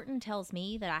someone important tells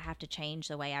me that I have to change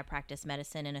the way I practice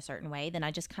medicine in a certain way, then I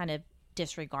just kind of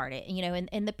disregard it,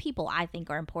 and the people I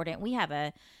think are important. We have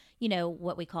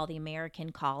what we call the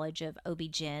American College of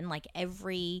OB-GYN. Like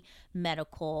every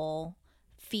medical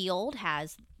field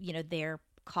has, their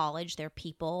college, their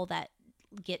people that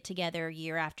get together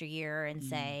year after year and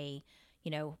say,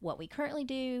 what we currently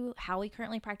do, how we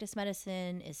currently practice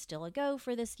medicine is still a go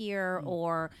for this year,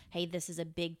 or, hey, this is a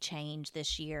big change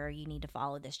this year. You need to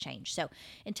follow this change. So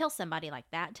until somebody like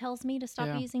that tells me to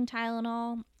stop using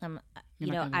Tylenol,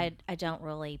 I don't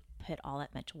really put all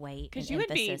that much weight and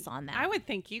emphasis on that. I would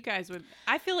think you guys would.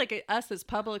 I feel like us as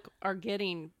public are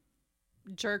getting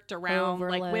jerked around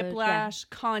like whiplash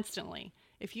constantly.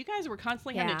 If you guys were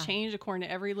constantly having to change according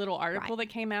to every little article that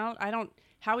came out,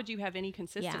 how would you have any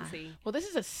consistency? Well, this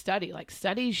is a study, like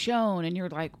studies shown, and you're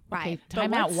like, okay, But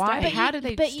time out. what Why? study? How did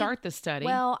they start the study?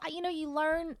 Well, you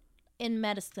learn in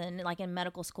medicine, like in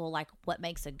medical school, like what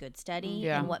makes a good study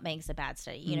and what makes a bad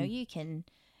study.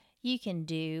 You can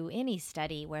do any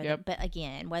study where, but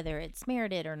again, whether it's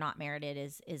merited or not merited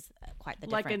is quite the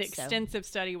difference. Like an extensive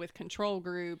study with control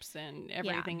groups and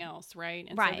everything else, right?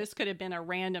 And so this could have been a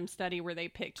random study where they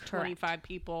picked 25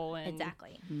 people. And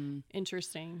exactly.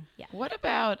 Interesting. Yeah. What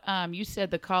about you said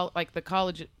the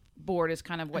college board is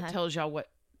kind of what tells y'all what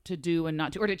to do and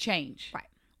not to, or to change. Right.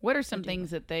 What are some things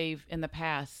that they've in the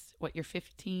past, you're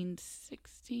 15,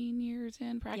 16 years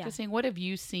in practicing? What have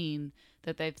you seen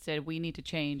that they've said we need to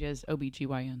change as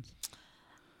OBGYNs?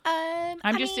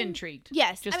 I'm just intrigued.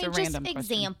 Yes. Just a random question.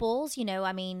 Examples,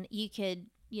 you could,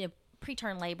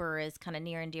 preterm labor is kind of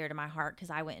near and dear to my heart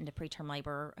because I went into preterm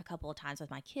labor a couple of times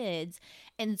with my kids.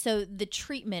 And so the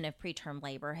treatment of preterm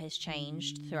labor has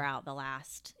changed throughout the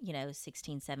last,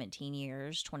 16, 17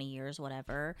 years, 20 years,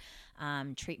 whatever.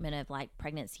 Treatment of like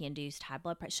pregnancy-induced high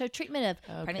blood pressure. So treatment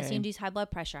of pregnancy-induced high blood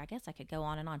pressure, I guess I could go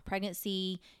on and on.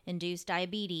 Pregnancy-induced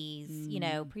diabetes,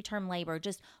 preterm labor,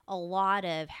 just a lot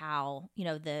of how,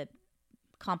 the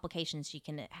complications you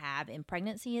can have in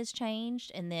pregnancy has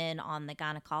changed. And then on the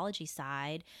gynecology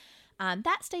side,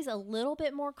 that stays a little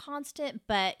bit more constant,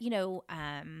 but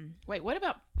wait, what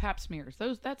about pap smears?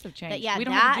 That's a change. Yeah, we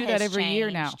don't have to do that every changed. year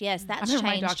now. Yes, that's I remember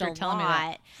changed my doctor a telling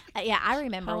lot. me Yeah, I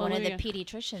remember one of the Hallelujah.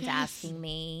 pediatricians asking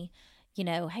me,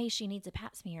 hey, she needs a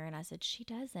pap smear, and I said she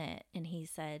doesn't, and he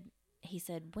said, he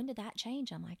said, when did that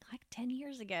change? I'm like 10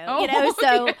 years ago,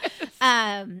 Oh,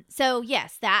 so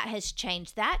yes, that has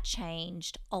changed. That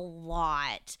changed a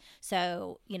lot.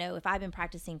 So, if I've been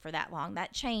practicing for that long,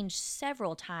 that changed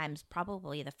several times,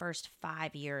 probably the first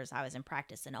 5 years I was in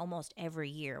practice, and almost every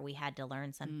year we had to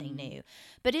learn something new,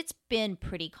 but it's been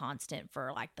pretty constant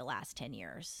for like the last 10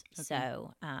 years. Okay.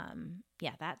 So,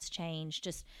 yeah, that's changed.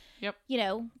 Just, Yep.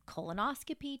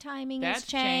 colonoscopy timing That's has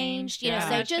changed, changed, yeah. so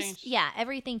That's just, changed. yeah,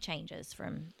 everything changes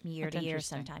from year That's to year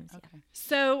interesting. sometimes. Okay.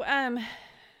 So,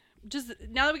 just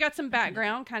now that we got some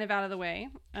background kind of out of the way,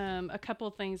 a couple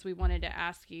of things we wanted to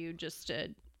ask you just to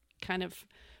kind of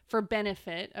for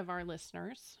benefit of our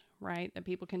listeners, right? That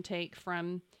people can take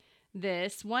from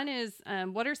this. One is,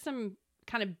 what are some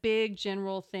kind of big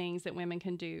general things that women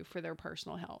can do for their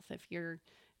personal health? If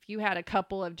you had a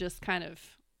couple of just kind of,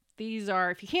 these are,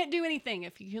 if you can't do anything,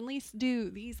 if you can at least do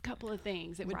these couple of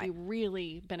things, it would be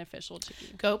really beneficial to you.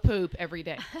 Go poop every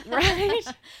day. Right?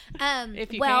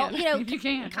 If you well, can. If you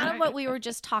can, kind of right. what we were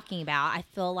just talking about. I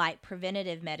feel like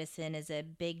preventative medicine is a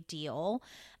big deal.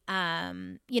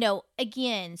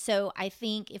 Again, so I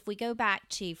think if we go back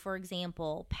to, for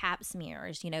example, pap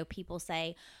smears, people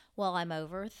say, well, I'm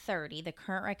over 30. The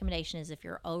current recommendation is if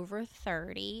you're over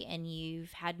 30 and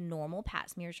you've had normal pap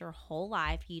smears your whole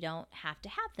life, you don't have to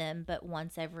have them, but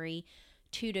once every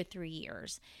 2 to 3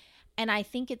 years. And I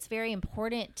think it's very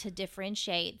important to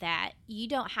differentiate that you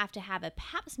don't have to have a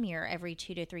pap smear every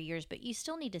 2 to 3 years, but you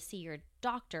still need to see your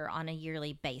doctor on a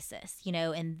yearly basis,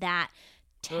 and that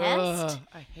test,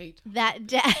 I hate. that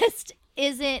test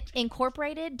isn't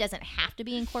incorporated, doesn't have to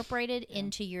be incorporated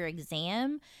into your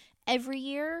exam every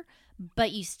year,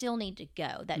 but you still need to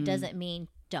go. That doesn't mean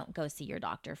don't go see your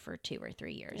doctor for 2 or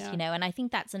 3 years, Yeah. and I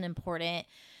think that's an important,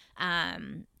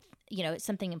 it's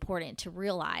something important to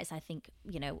realize. I think,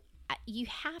 you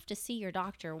have to see your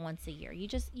doctor once a year. You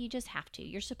just have to.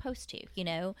 You're supposed to,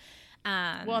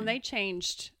 Well, and they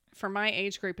changed for my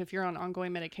age group. If you're on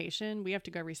ongoing medication, we have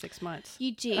to go every 6 months.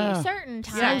 you do Ugh, certain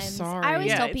so times. sorry. I always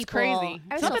Yeah, tell it's people crazy. I always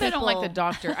It's tell not that I don't like the people-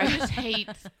 doctor. I just hate.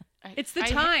 It's the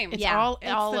time. It's Yeah. all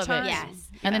It's all the of time. it. Yes.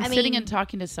 And then I sitting mean- and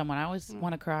talking to someone, I always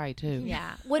want to cry too.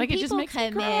 Yeah. When Like, it just people makes me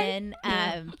come cry. in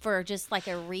for just like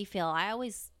a refill,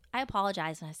 I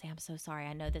apologize and I say, I'm so sorry.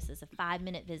 I know this is a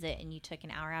 5-minute visit and you took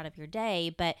an hour out of your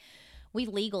day, but we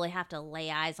legally have to lay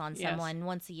eyes on Yes. someone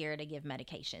once a year to give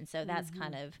medication. So that's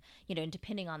kind of,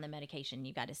 depending on the medication,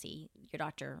 you got to see your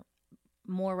doctor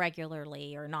more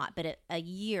regularly or not, but a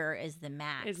year is the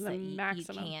max. Is the that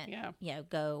maximum, You can't, yeah.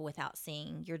 go without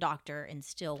seeing your doctor and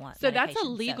still want. So that's a medication. So,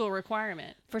 legal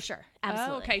requirement. for sure.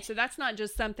 Absolutely. Oh, okay. So that's not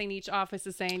just something each office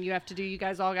is saying you have to do. You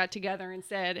guys all got together and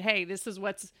said, hey, this is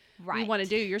what's we Right. want to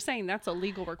do. You're saying that's a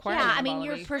legal requirement. Yeah, I of mean all of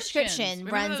your these. prescription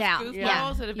Remember runs those out. goofballs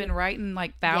Yeah. that have been writing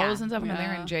like thousands of them, and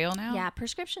they're Yeah. in jail now. Yeah,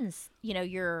 prescriptions,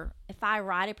 if I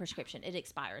write a prescription, it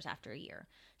expires after a year.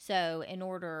 So in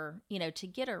order, to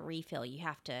get a refill, you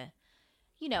have to,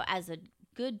 as a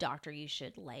good doctor, you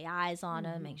should lay eyes on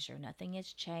them, make sure nothing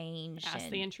has changed. Ask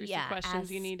and, the intrusive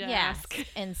questions you need to yes. ask.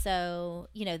 And so,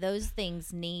 those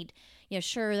things need,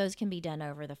 sure, those can be done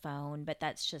over the phone, but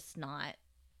that's just not,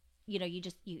 you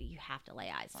have to lay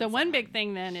eyes on So one someone. big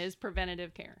thing then is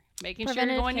preventative care, making sure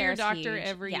Preventative you're going to care your is doctor huge.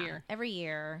 every Yeah, year. Every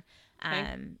year.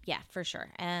 Okay. Yeah, for sure.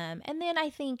 And then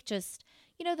I think just,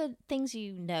 the things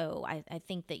I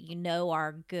think that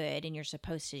are good and you're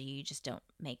supposed to, you just don't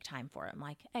make time for them,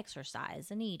 like exercise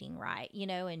and eating right,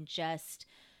 and just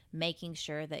making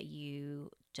sure that you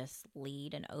just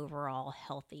lead an overall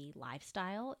healthy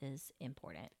lifestyle is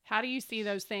important. How do you see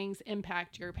those things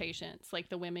impact your patients, like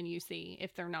the women you see,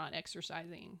 if they're not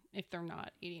exercising, if they're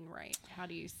not eating right? Where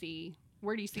do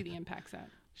you see the impacts at?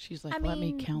 She's like, let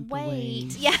me count the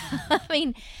ways. Yeah.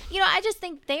 I just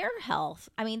think their health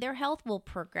will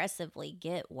progressively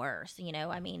get worse.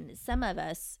 Some of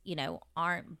us,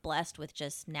 aren't blessed with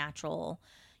just natural,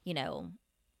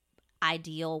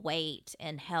 ideal weight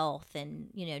and health and,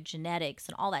 genetics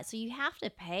and all that. So you have to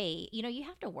pay, you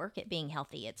have to work at being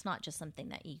healthy. It's not just something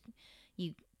that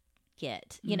you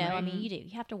get, you do,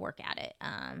 you have to work at it.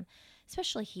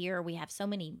 Especially here, we have so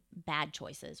many bad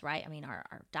choices, right?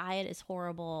 Our diet is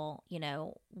horrible.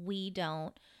 We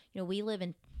live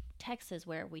in Texas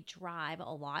where we drive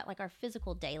a lot. Like our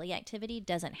physical daily activity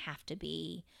doesn't have to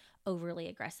be overly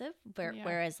aggressive.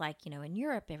 Whereas in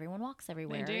Europe, everyone walks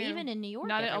everywhere. do. Even in New York,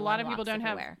 A lot of people walks don't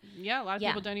everywhere. have. A lot of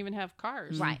people don't even have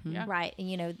cars. Right, Yeah. right.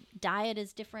 And, diet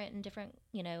is different in different,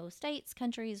 states,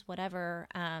 countries, whatever.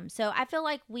 So I feel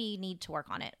like we need to work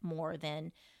on it more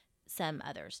than some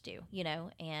others do,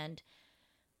 and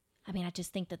I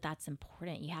just think that that's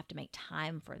important. You have to make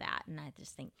time for that. And I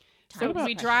just think So Time is we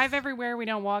precious. drive everywhere, we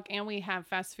don't walk, and we have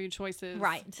fast food choices.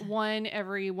 Right. One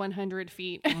every 100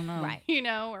 feet, Oh, no. Right.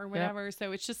 or whatever.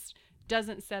 So it just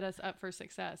doesn't set us up for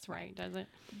success, right? Does it?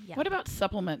 Yeah. What about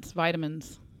supplements,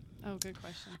 vitamins? Oh, good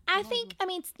question. I think,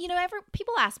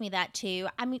 people ask me that too.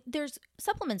 I mean,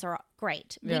 supplements are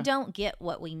great. Yeah. We don't get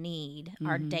what we need,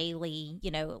 our daily,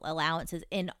 allowances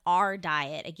in our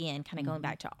diet. Again, kind of going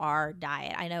back to our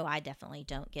diet. I know I definitely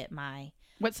don't get my,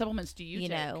 What supplements do you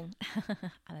take?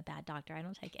 I'm a bad doctor. I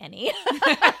don't take any.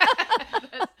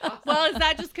 Well, is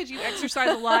that just because you exercise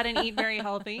a lot and eat very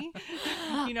healthy?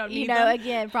 You don't need them?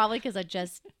 Again, probably because I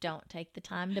just don't take the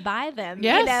time to buy them.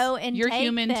 Yes, And you're take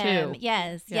human them. too.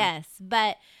 Yes, Yeah. yes.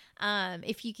 But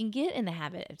if you can get in the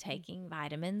habit of taking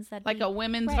vitamins, that'd Like be a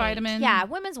women's great. vitamin? Yeah,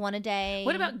 women's one a day.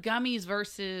 What about gummies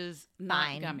versus not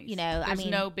Fine. gummies? I There's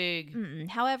mean, no big.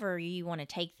 however you want to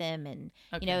take them, and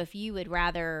Okay. if you would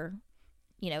rather,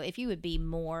 if you would be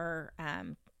more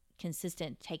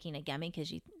consistent taking a gummy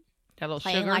because you Got a little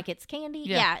playing sugar. like it's candy,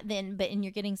 Yeah. and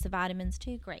you're getting some vitamins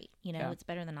too. Great, Yeah. it's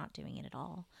better than not doing it at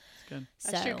all. It's good.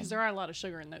 That's true, because there are a lot of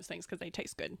sugar in those things because they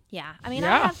taste good. Yeah, I mean,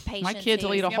 Yeah. I have patients. My kids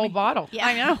will who- eat a whole bottle. Yeah,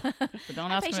 I know. But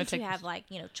don't I have ask them to patients who take.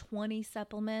 have 20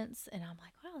 supplements, and I'm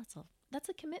like, wow, that's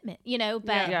a commitment, But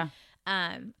Yeah.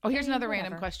 Oh, here's eh, another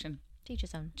random whatever. question. Teach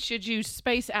his own. Should you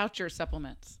space out your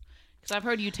supplements? Because I've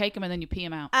heard you take them and then you pee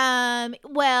them out.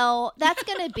 Well, that's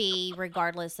going to be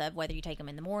regardless of whether you take them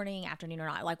in the morning, afternoon, or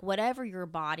not. Like whatever your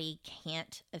body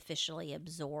can't officially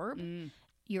absorb,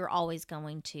 you're always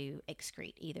going to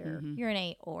excrete, either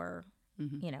urinate or,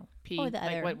 Pee, or the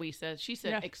like other. what we said. She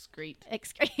said Yeah. excrete.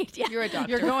 Excrete. Yeah. You're a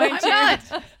doctor. You're going I'm to.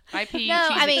 not. I pee. No,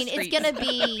 she's I mean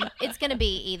excrete. it's gonna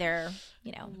be either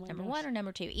number one or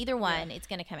number two, either one. It's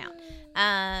gonna come out.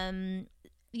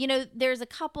 There's a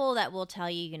couple that will tell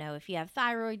you, if you have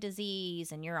thyroid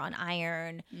disease and you're on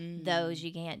iron, those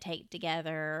you can't take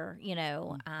together.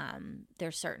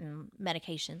 There's certain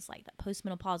medications like that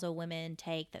postmenopausal women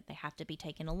take that they have to be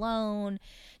taken alone.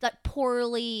 Like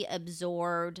poorly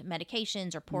absorbed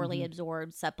medications or poorly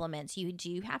absorbed supplements, you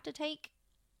do have to take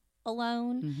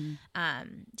alone.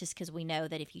 Just because we know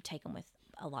that if you take them with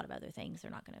a lot of other things,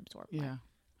 they're not going to absorb. well. Yeah.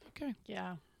 Okay.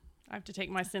 Yeah. I have to take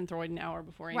my Synthroid an hour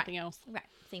before anything else. Right.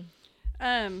 See.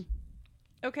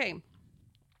 Okay.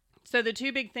 So the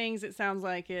two big things it sounds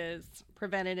like is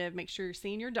preventative. Make sure you're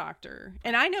seeing your doctor.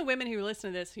 And I know women who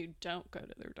listen to this who don't go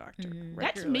to their doctor.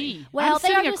 That's regularly. me. Well, I'm they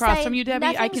sitting don't just across say, from you, Debbie.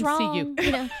 I can "Nothing's see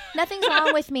you. wrong," nothing's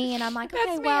wrong with me, and I'm like, That's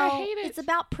okay, me. I well, hate it. it's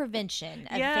about prevention of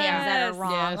things that Yes, are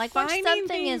wrong. yes. Like once Finding something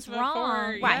things is wrong,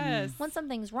 before- right? yes. Once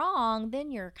something's wrong,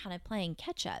 then you're kind of playing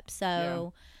catch up.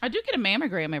 So I do get a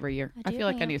mammogram every year. I do, feel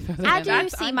like I yeah. need to throw that I in do there.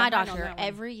 That's- see I'm my behind on doctor that one.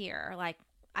 every year. Like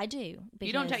I do.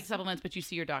 You don't because- take supplements, but you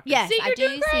see your doctor. Yes, See, I you're do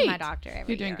doing see my great. doctor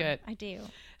every You're doing year. good. I do.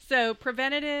 So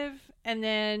preventative, and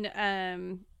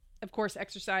then of course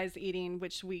exercise, eating,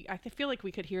 which I feel like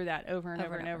we could hear that over and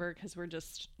over and over because we're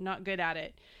just not good at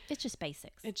it. It's just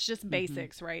basics. It's just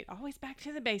basics, right? Always back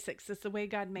to the basics. It's the way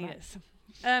God made us.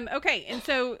 Okay, and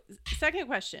so second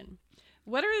question: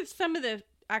 what are some of the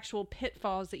actual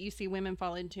pitfalls that you see women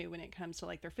fall into when it comes to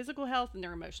like their physical health and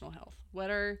their emotional health? What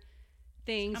are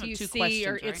things Kind of you two see?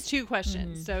 Or questions, right? it's two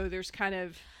questions, so there's kind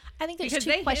of I think there's because two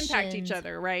they questions. impact each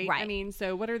other, right? I Right. mean,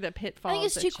 so what are the pitfalls? I think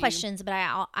it's that two you- questions, but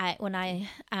I when I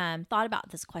thought about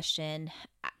this question,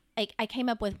 I came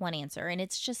up with one answer, and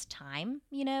it's just time.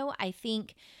 I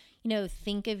think,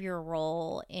 think of your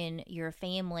role in your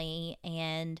family,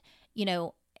 and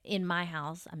in my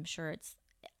house, I'm sure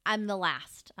I'm the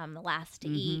last. I'm the last to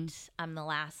eat. I'm the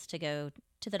last to go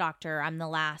to the doctor. I'm the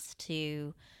last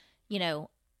to,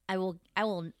 I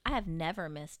have never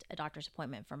missed a doctor's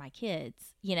appointment for my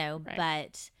kids,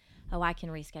 but I can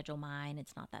reschedule mine.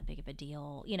 It's not that big of a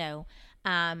deal,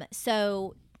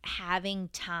 so having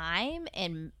time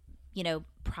and,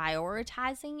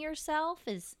 prioritizing yourself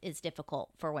is difficult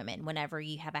for women whenever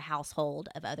you have a household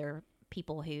of other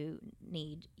people who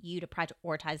need you to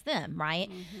prioritize them. Right.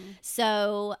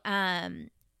 So,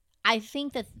 I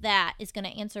think that is going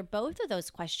to answer both of those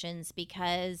questions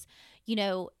because,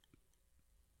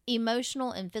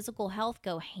 emotional and physical health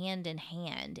go hand in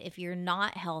hand. If you're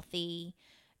not healthy,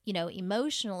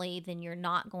 emotionally, then you're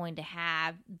not going to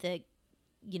have the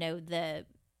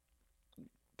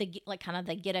like kind of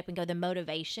the get up and go, the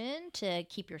motivation to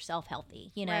keep yourself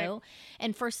healthy, Right.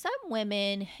 And for some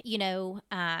women,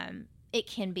 it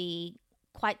can be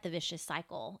quite the vicious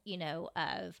cycle,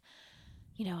 of,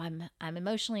 I'm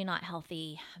emotionally not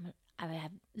healthy. I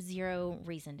have zero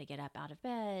reason to get up out of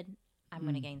bed. I'm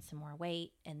going to gain some more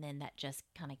weight. And then that just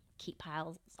kind of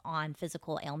piles on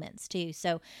physical ailments too.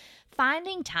 So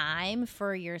finding time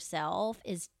for yourself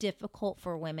is difficult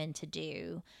for women to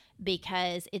do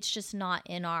because it's just not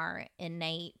in our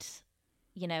innate,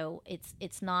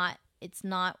 it's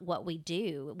not what we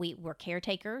do. We're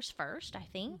caretakers first, I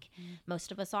think.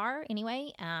 Most of us are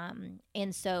anyway.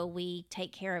 And so we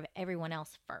take care of everyone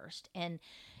else first. And,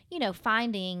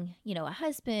 finding, a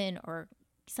husband, or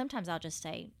sometimes I'll just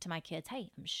say to my kids,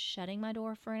 hey, I'm shutting my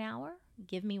door for an hour.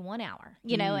 Give me 1 hour,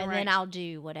 and then I'll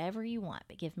do whatever you want,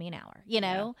 but give me an hour,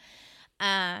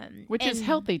 Which is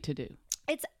healthy to do.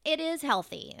 It is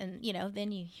healthy. And,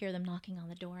 then you hear them knocking on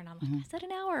the door and I'm like, I said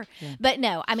an hour. Yeah. But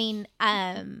no, I mean,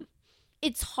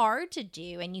 it's hard to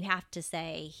do, and you have to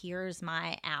say, here's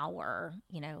my hour,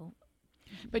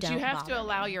 But you have to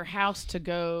allow your house to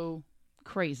go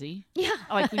crazy. Yeah.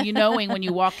 Like knowing when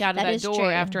you walk out of that door true.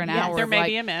 after an hour. There may like,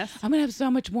 be a mess. I'm going to have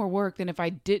so much more work than if I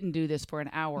didn't do this for an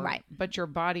hour. Right. But your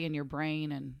body and your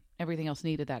brain and everything else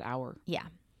needed that hour. Yeah.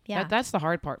 Yeah. That's the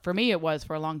hard part. For me, it was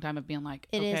for a long time of being like,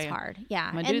 It okay, is hard. Yeah.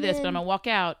 I'm going to do this, but I'm going to walk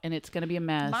out and it's going to be a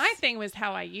mess. My thing was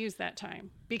how I use that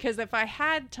time. Because if I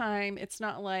had time, it's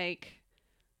not like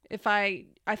if I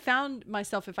found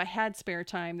myself, if I had spare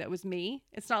time that was me,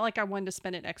 it's not like I wanted to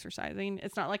spend it exercising.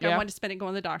 It's not like I wanted to spend it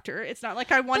going to the doctor. It's not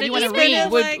like I wanted you to want to spend read.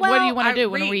 it What, like, what do you want I to do?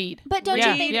 Want to read? But don't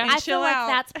Yeah. you think, Yeah. I Chill feel like out.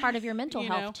 that's part of your mental You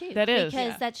health know? too. That is. Because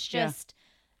Yeah. that's just,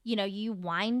 you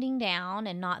winding down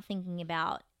and not thinking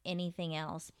about anything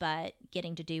else but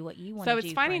getting to do what you want to So do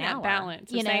it's finding for an that hour,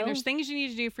 balance. you It's saying know? there's things you need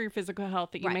to do for your physical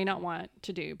health that you Right. may not want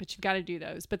to do, but you've got to do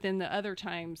those. But then the other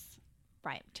times,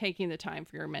 Right. taking the time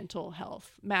for your mental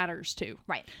health matters too.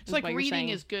 Right. It's like what you're reading saying.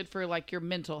 is good for like your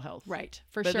mental health. Right.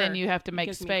 For But sure. then you have to make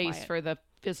Gives me space quiet. for the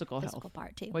physical Physical health,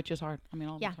 part too. which is hard. I mean,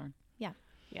 all of Yeah. it's hard.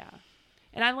 Yeah.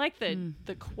 And I like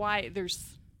the quiet.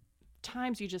 There's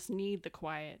times you just need the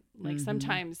quiet. Like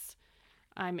sometimes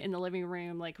I'm in the living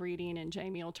room, like reading, and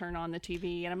Jamie will turn on the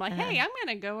TV, and I'm like, "Hey, I'm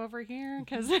gonna go over here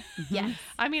because, Yes.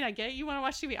 I mean, I get you want to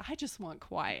watch TV. I just want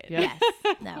quiet. Yeah.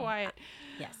 Yes. No. Quiet.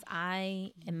 Yes.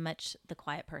 I am much the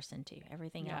quiet person too.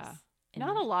 Everything Yeah. else. in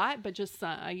Not my- a lot, but just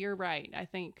you're right. I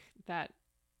think that,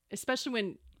 especially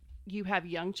when you have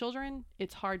young children,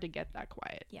 it's hard to get that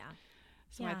quiet. Yeah.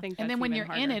 So I Yeah. think, And then that's when even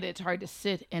you're in harder. it, it's hard to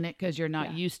sit in it because you're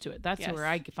not Yeah. used to it. That's Yes. where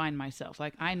I find myself.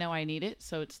 Like, I know I need it.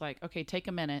 So it's like, okay, take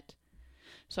a minute.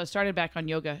 So I started back on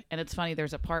yoga, and it's funny.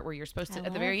 There's a part where you're supposed to, I at the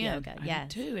love very yoga. end, I do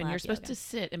Yes, too, and love you're supposed yoga. to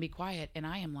sit and be quiet. And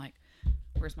I am like,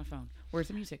 where's my phone? Where's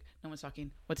the music? No one's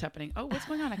talking. What's happening? Oh, what's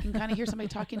going on? I can kind of hear somebody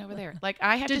talking over there. Like,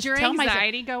 I have Did to your tell myself.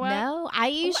 anxiety go up? No, I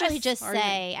usually Less, just or is it-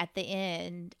 say at the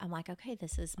end, I'm like, okay,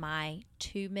 this is my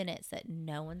 2 minutes that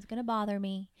no one's going to bother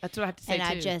me. That's what I have to say And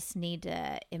too. I just need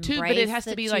to embrace Two, but it has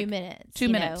the to be 2 like minutes. 2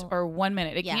 you minutes know? or 1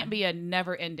 minute. It Yeah. can't be a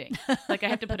never ending. Like, I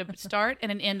have to put a start and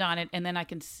an end on it, and then I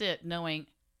can sit knowing,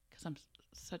 because I'm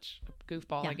such a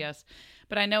goofball, Yeah. I guess.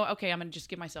 But I know, okay, I'm going to just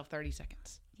give myself 30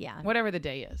 seconds, Yeah. whatever the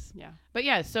day is. Yeah. But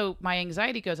yeah, so my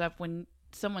anxiety goes up when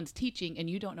someone's teaching and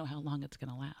you don't know how long it's going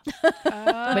to last.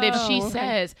 Oh, But if she okay.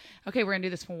 says, okay, we're going to do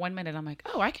this for 1 minute, I'm like,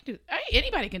 oh, I can do,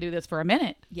 anybody can do this for a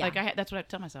minute. Yeah. Like, that's what I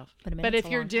tell myself. But, a But minute's if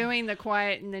a you're long time. doing the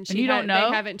quiet and then And you don't know,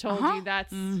 they haven't told you,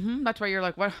 that's That's why you're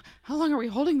like, what? How long are we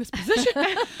holding this position?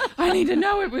 I need to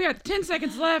know it. We got 10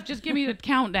 seconds left. Just give me the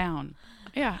countdown.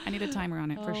 Yeah, I need a timer on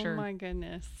it for oh sure. my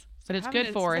goodness. But it's Having good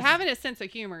a- for us. Having a sense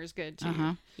of humor is good too.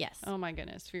 Uh-huh. Yes. Oh my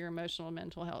goodness, for your emotional and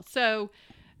mental health. So,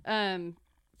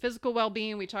 physical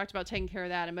well-being, we talked about taking care of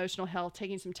that. Emotional health,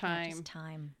 taking some Yeah, time just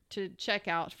time. to check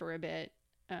out for a bit,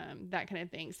 that kind of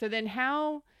thing. So then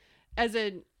how,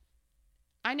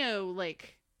 I know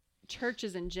like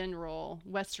churches in general,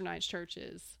 westernized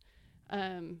churches,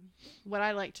 what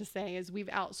I like to say is we've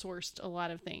outsourced a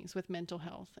lot of things with mental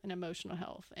health and emotional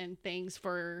health and things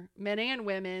for men and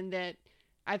women that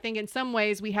I think in some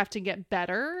ways we have to get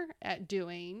better at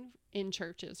doing in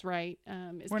churches, right?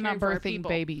 Is We're caring not for our birthing people.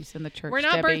 babies in the church. We're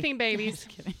not Debbie. birthing babies. Just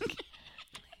kidding.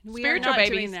 We Spiritual are not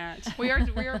babies. doing that. we are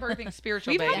birthing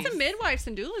spiritual We've babies. had some midwives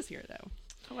and doulas here, though.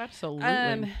 Oh,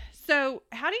 absolutely. So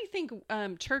how do you think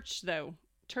church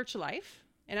life,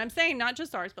 and I'm saying not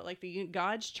just ours, but like the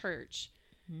God's church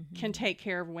can take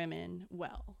care of women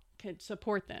well, can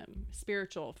support them,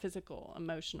 spiritual, physical,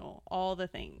 emotional, all the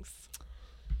things.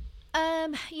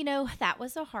 That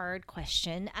was a hard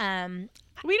question.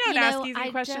 We don't You ask know, easy I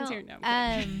questions don't- here. No.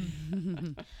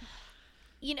 I'm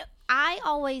kidding. I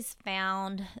always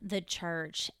found the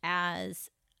church as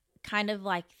kind of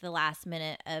like the last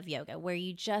minute of yoga, where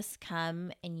you just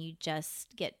come and you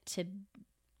just get to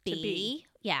be.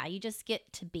 Yeah, you just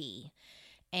get to be.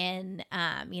 And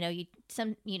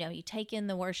you take in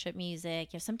the worship music.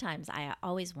 Sometimes I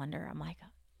always wonder, I'm like,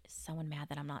 is someone mad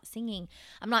that I'm not singing.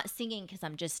 I'm not singing because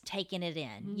I'm just taking it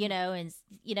in, and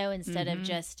instead of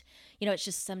just, it's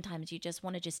just sometimes you just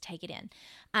want to just take it in.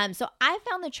 So I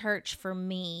found the church for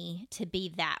me to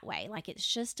be that way. Like it's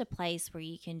just a place where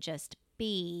you can just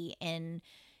be, and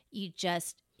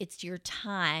it's your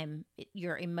time,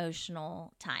 your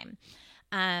emotional time.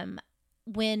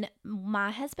 When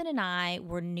my husband and I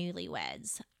were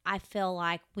newlyweds, I feel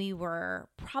like we were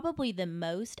probably the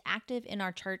most active in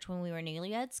our church when we were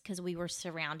newlyweds, because we were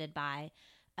surrounded by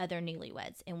other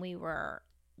newlyweds, and we were,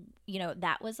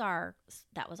 that was our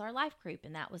life group,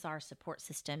 and that was our support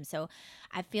system. So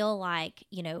I feel like,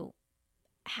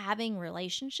 having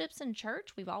relationships in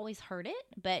church, we've always heard it,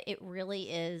 but it really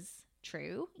is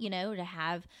true, to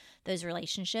have those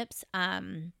relationships.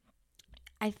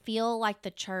 I feel like the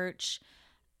church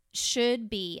should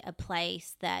be a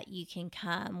place that you can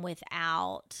come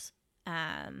without,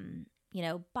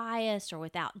 bias or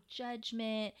without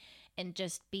judgment, and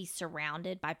just be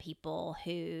surrounded by people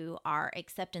who are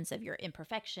acceptance of your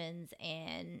imperfections,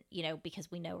 and, because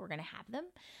we know we're going to have them.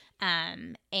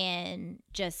 And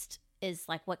just is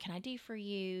like, what can I do for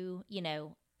you?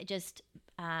 Just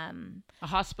a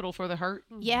hospital for the hurt.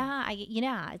 Yeah,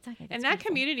 it's like, and that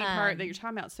community part that you're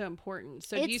talking about is so important.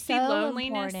 So do you see so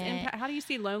loneliness important. how do you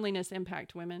see loneliness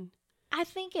impact women? I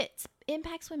think it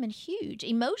impacts women huge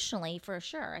emotionally, for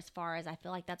sure. As far as I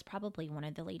feel like that's probably one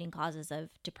of the leading causes of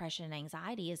depression and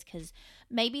anxiety, is because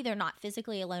maybe they're not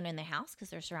physically alone in the house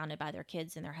because they're surrounded by their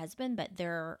kids and their husband, but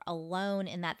they're alone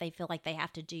in that they feel like they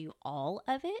have to do all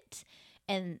of it,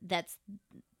 and that's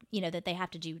that they have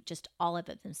to do just all of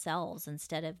it themselves,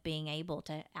 instead of being able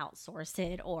to outsource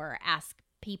it or ask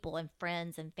people and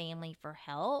friends and family for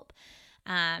help.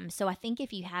 So I think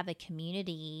if you have a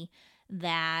community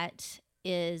that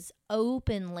is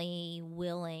openly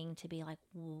willing to be like,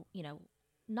 well,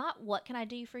 not what can I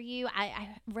do for you? I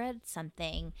read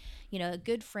something, a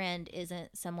good friend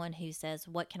isn't someone who says,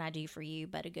 what can I do for you?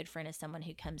 But a good friend is someone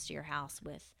who comes to your house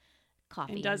with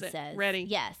coffee And does it, says, ready.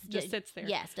 yes, Just sits there.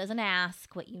 Yes, doesn't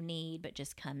ask what you need, but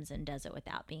just comes and does it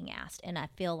without being asked. And I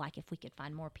feel like if we could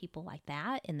find more people like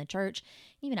that in the church,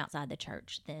 even outside the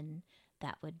church, then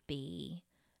that would be,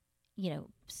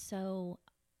 so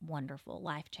wonderful,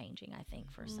 life-changing, I think,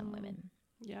 for some women.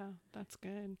 Yeah, that's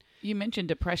good. You mentioned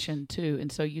depression too, and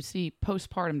so you see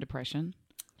postpartum depression.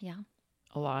 Yeah.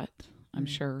 A lot, I'm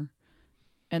sure.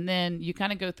 And then you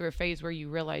kind of go through a phase where you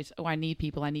realize, I need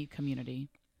people, I need community.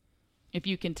 If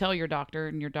you can tell your doctor,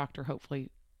 and your doctor hopefully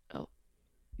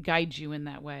guides you in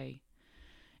that way.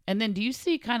 And then do you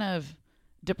see kind of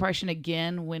depression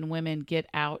again when women get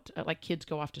out, like kids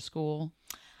go off to school,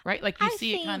 right? Like you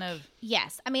see it kind of.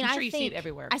 Yes. I mean, I'm sure I you think see it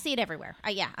everywhere. I see it everywhere.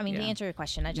 Yeah. I mean, to Yeah. answer your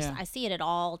question, I see it at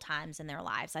all times in their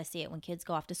lives. I see it when kids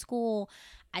go off to school.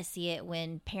 I see it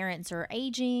when parents are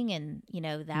aging, and,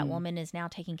 that woman is now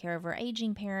taking care of her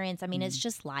aging parents. I mean, it's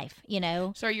just life,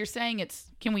 So you're saying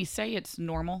can we say it's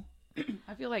normal?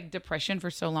 I feel like depression for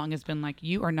so long has been like,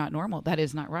 you are not normal. That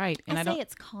is not right. And I say don't.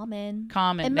 it's common.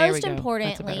 Common. And There we most go. That's a better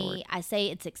importantly, word. I say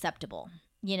it's acceptable.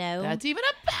 That's even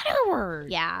a better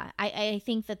word. Yeah, I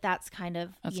think that's kind of,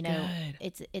 That's good.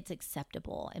 it's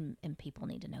acceptable, and people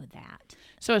need to know that.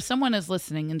 So if someone is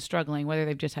listening and struggling, whether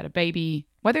they've just had a baby,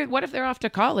 what if they're off to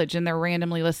college and they're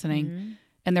randomly listening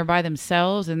and they're by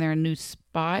themselves and they're in a new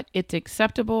spot, it's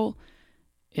acceptable.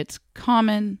 It's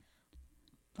common.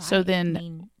 Right. So then, I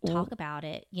mean, talk about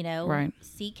it, Right.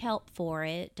 Seek help for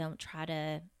it. Don't try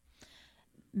to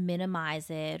minimize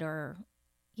it, or,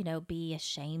 be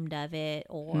ashamed of it,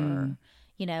 or,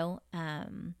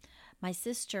 my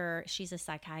sister, she's a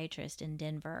psychiatrist in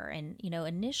Denver. And,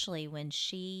 initially when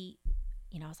she,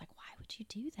 I was like, why would you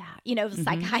do that?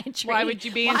 Psychiatry. Why would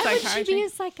you be in Why would you psychiatry? be a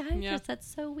psychiatrist? Yeah.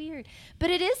 That's so weird. But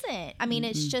it isn't. I mean,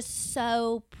 it's just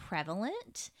so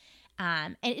prevalent.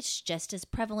 And it's just as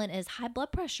prevalent as high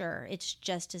blood pressure. It's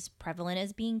just as prevalent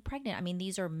as being pregnant. I mean,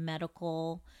 these are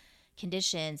medical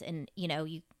conditions, and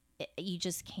you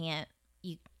just can't.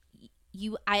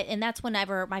 And that's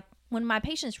whenever when my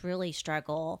patients really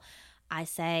struggle, I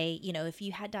say, if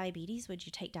you had diabetes, would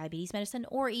you take diabetes medicine?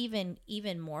 Or even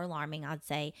more alarming, I'd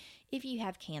say, if you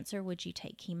have cancer, would you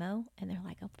take chemo? And they're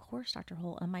like, of course, Dr.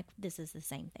 Holt. I'm like, this is the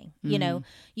same thing.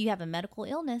 You have a medical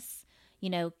illness.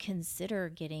 Consider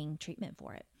getting treatment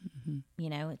for it.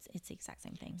 It's the exact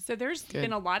same thing. So there's Good.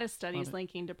 been a lot of studies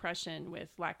linking depression with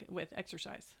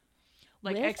exercise.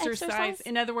 Like With exercise?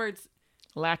 In other words,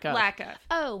 lack of.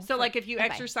 Oh, So like if you okay.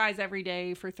 exercise every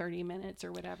day for 30 minutes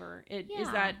or whatever, is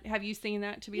Yeah. that, have you seen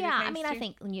that to be the Yeah, case I mean, too? I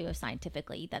think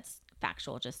scientifically that's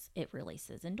factual. Just it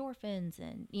releases endorphins,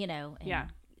 and and Yeah.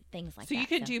 things like So that. you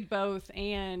could do both,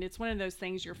 and it's one of those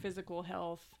things, your physical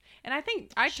health. And I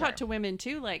think I talk to women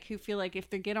too, like who feel like if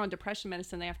they get on depression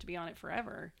medicine, they have to be on it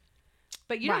forever.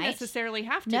 But you don't Right. necessarily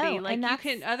have to No, be. Like and you that's-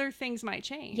 can, other things might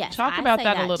change. Yes, Talk I about say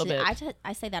that a little bit.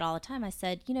 I say that all the time. I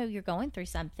said, you're going through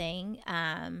something,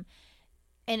 and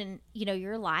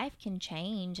your life can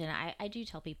change. And I do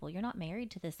tell people, you're not married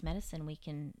to this medicine.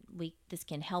 This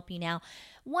can help you now.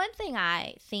 One thing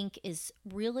I think is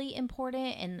really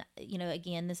important, and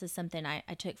again, this is something I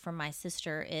took from my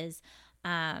sister, is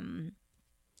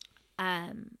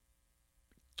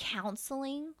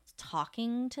counseling,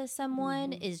 talking to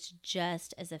someone is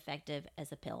just as effective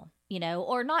as a pill,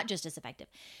 or not just as effective,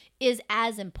 is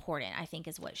as important, I think,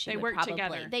 is what she They would work probably.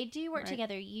 together. They do work Right.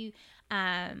 together.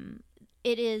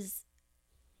 It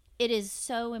is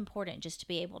so important just to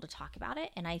be able to talk about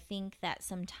it. And I think that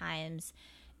sometimes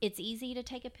it's easy to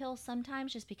take a pill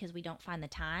sometimes just because we don't find the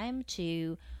time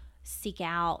to seek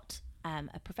out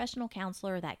a professional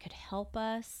counselor that could help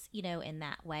us, in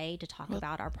that way to talk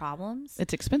about our problems.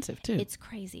 It's expensive too. It's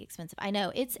crazy expensive. I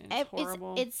know it's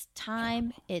horrible. it's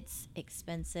time. It's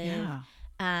expensive.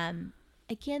 yeah.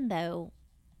 Again, though,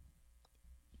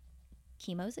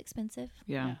 chemo's expensive.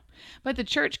 Yeah. But the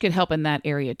church could help in that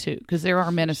area too, because there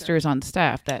are ministers on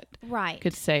staff that Right.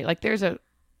 could say, like, there's a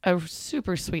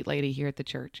super sweet lady here at the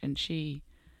church, and she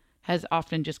has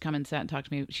often just come and sat and talked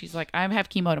to me. She's like, I have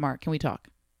chemo tomorrow. Can we talk?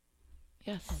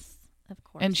 Yes. Of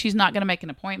course. And she's not going to make an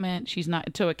appointment. She's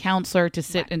not to a counselor to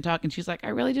sit and talk. And she's like, I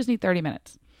really just need 30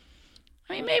 minutes.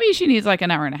 I mean, maybe she needs like an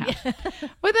hour and a half,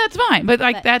 but that's fine. But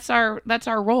like, that's our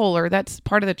role, or that's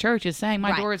part of the church, is saying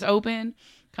my Right. door is open,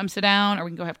 come sit down, or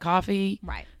we can go have coffee.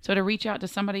 Right. So to reach out to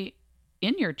somebody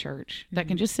in your church that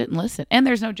can just sit and listen, and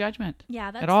there's no judgment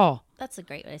Yeah, that's at all. That's a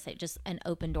great way to say it. Just an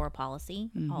open door policy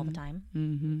all the time.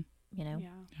 Mm-hmm. Yeah.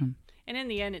 And in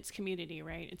the end, it's community,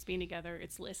 right? It's being together.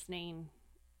 It's listening,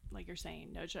 like you're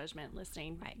saying, no judgment,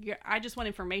 listening. Right. I just want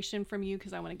information from you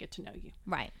because I want to get to know you.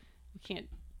 Right. We can't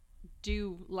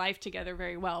do life together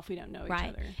very well if we don't know each Right.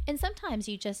 other. And sometimes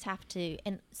you just have to,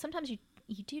 and sometimes you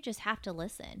do just have to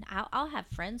listen. I'll have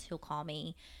friends who'll call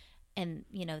me and,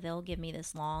 they'll give me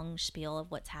this long spiel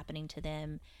of what's happening to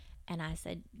them. And I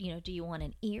said, do you want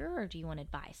an ear or do you want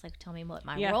advice? Like, tell me what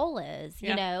my Yeah. role is,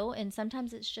 Yeah. And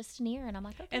sometimes it's just an ear. And I'm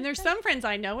like, okay. And there's great. some friends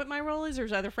I know what my role is.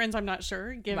 There's other friends I'm not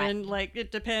sure, given like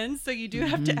it depends. So you do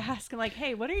have to ask, like,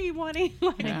 hey, what are you wanting?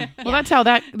 Like, Yeah. Well, that's how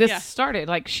this Yeah. started.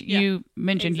 Like Yeah. you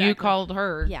mentioned, you Exactly. called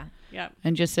her Yeah. yeah.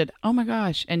 and just said, oh my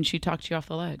gosh. And she talked you off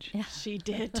the ledge. Yeah. She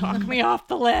did talk me off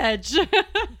the ledge.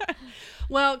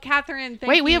 Well, Catherine, thank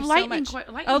Wait, you we have so lightning. much.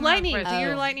 Lightning Oh, round lightning. question. Do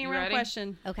your Oh. lightning You round ready?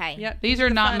 question. Okay. Yep. These are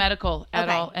not fun. medical at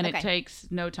Okay, all, and it okay. takes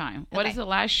no time. What Okay. is the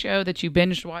last show that you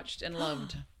binge watched and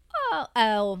loved?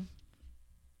 Oh.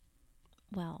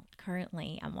 Well,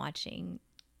 currently I'm watching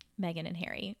Meghan and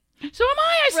Harry. So am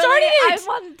I. I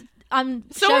started it. I'm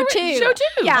So show are we- two. show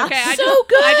two. Yeah. Okay, I So just,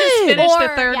 good. I just finished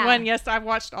the Or- third yeah. one. Yes, I've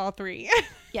watched all three.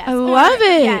 Yes. I love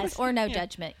it. Yes. Or No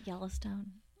Judgment.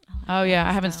 Yellowstone. Oh yeah,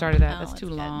 I haven't Yellowstone. started that. Oh, That's it's too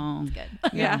good. long. It's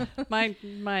good. Yeah,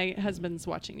 my husband's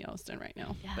watching Yellowstone right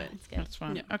now. Yeah, But it's good. That's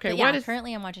fun. Yeah. Okay, But yeah, what is?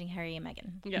 currently I'm watching Harry and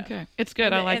Meghan. yeah, Okay, it's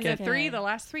good. I like and it. the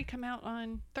last three come out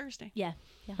on Thursday Yeah.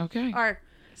 Okay, or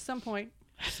some point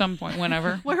some point,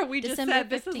 whenever. where we just December said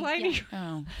this is 15th, lightning.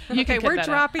 Oh, Okay, we're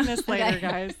dropping this later, Okay.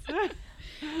 guys.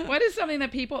 What is something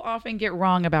that people often get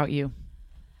wrong about you?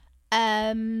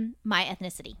 My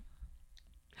ethnicity.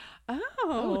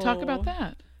 Oh, talk about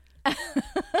that.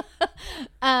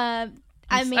 I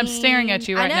mean, I'm staring at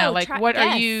you I right now. know, Like, what are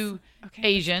yes. you? Okay.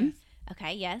 Asian?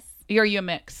 Okay. Yes. Are you a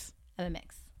mix? I'm a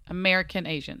mix. American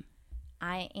Asian.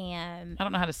 I am. I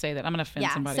don't know how to say that. I'm gonna offend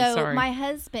Yeah. somebody. So Sorry. my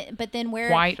husband, but then where?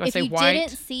 White? I If say you white?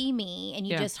 didn't see me and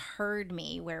you Yeah. just heard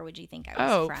me, where would you think I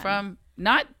Oh, was from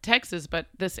not Texas, but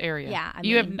this area. Yeah, I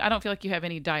you have. mean- I don't feel like you have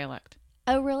any dialect.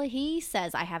 Oh, really? He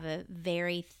says I have a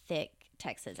very thick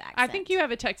Texas accent. I think you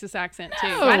have a Texas accent too.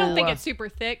 No. I don't think it's super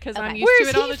thick because I'm Okay. used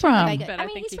Where's to it all he the time. from? Okay, good. But I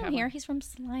mean, think he's you from have here. one. He's from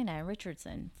Salina,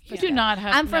 Richardson. You do not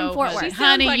have. I'm from no, Fort but- Worth. She sounds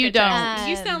Honey, like you a don't. Texan.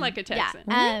 You sound like a Texan.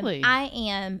 Yeah. Really? I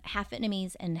am half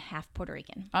Vietnamese and half Puerto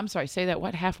Rican. I'm sorry. Say that.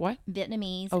 What? Half what?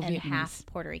 Vietnamese Oh, and Vietnamese. half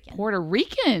Puerto Rican. Puerto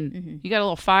Rican. You got a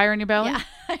little fire in your belly. Yeah.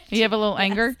 You have a little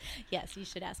anger. Yes, you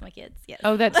should ask my kids. Yes.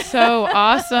 Oh, that's so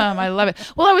awesome! I love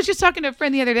it. Well, I was just talking to a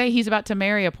friend the other day. He's about to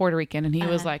marry a Puerto Rican, and he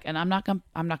was like, "And I'm not gonna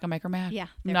make her mad. Yeah, I'm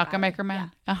they're not gonna make her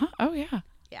fire. mad. Oh yeah.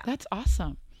 Yeah. That's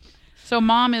awesome. So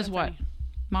mom is what?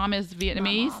 Mom is My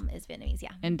Vietnamese, mom is Vietnamese. Yeah.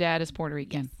 and dad is Puerto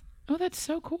Rican. Yes. Oh, that's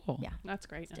so cool. Yeah. That's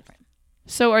great. Different.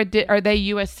 So are they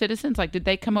U.S. citizens? Like, did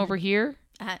they come over here?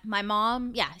 My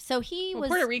mom, yeah. So he Well, was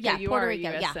Puerto Rico, yeah, you Puerto are Rico,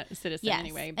 a U.S. yeah. citizen Yes.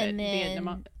 anyway, but and then,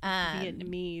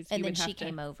 Vietnamese, you and then would she have to.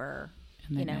 came over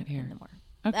And they you know, met here. in the war.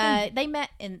 Okay.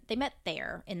 They met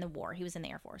there in the war. He was in the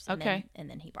Air Force. And Okay. and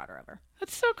then he brought her over.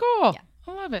 That's so cool. Yeah.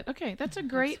 I love it. Okay, that's a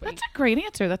great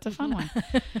answer. That's a fun one.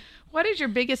 What is your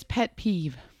biggest pet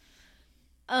peeve?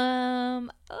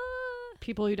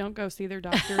 People who don't go see their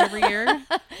doctor every year.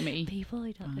 Me. People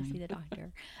who don't go see the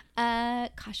doctor.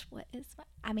 Gosh, what is?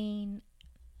 I mean,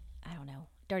 I don't know.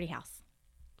 Dirty house.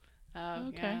 Oh,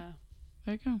 Okay. yeah.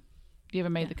 There you go. Do you have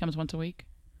a maid that comes once a week?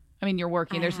 I mean, you're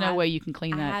working. I There's no have- way you can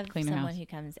clean I that, have clean your someone house. who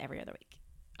comes every other week.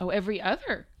 Oh, every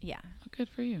other. Yeah. Oh, good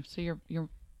for you. So you're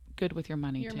good with your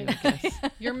money You're too. ma- I guess.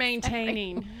 You're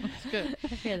maintaining. That's good.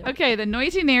 Every other week. Okay, the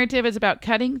noisy narrative is about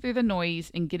cutting through the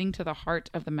noise and getting to the heart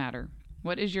of the matter.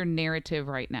 What is your narrative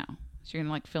right now? So you're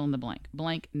gonna like fill in the blank.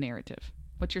 Blank narrative.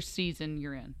 What's your season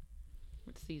you're in?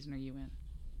 What season are you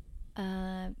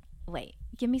in? Wait.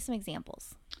 Give me some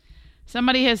examples.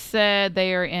 Somebody has said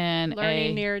they are in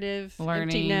Learning a narrative.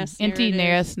 learning Empty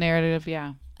nest narrative. narrative.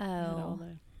 Yeah, Oh.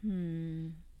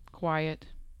 quiet.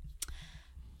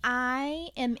 I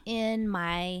am in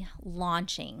my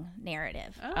launching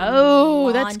narrative.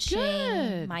 Oh, that's Launching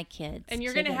good. my kids. And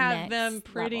you're to going to the have next them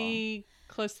level. pretty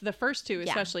close to the first two, Yeah.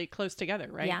 especially close together,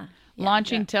 right? Yeah.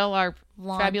 Launching. Tell our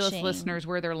fabulous Launching. listeners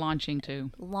where they're launching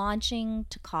to. Launching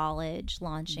to college,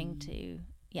 launching to,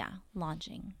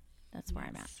 launching. That's where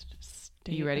I'm at.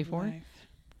 Are you ready for it?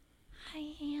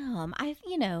 I am.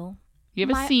 You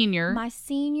have a senior. My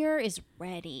senior is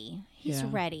ready. He's Yeah.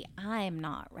 ready. I am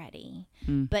not ready.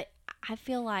 Mm. But I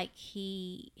feel like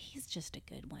he's just a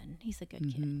good one. He's a good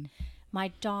Mm-hmm. kid. My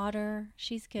daughter,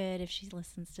 she's good. If she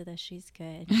listens to this, she's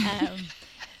good.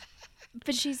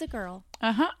 But she's a girl.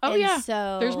 Oh And yeah.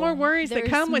 So There's more worries that there's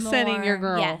come with sending your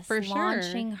girl, Yes, for sure.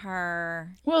 launching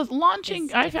her. Well, launching.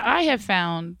 is I have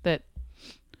found that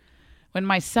when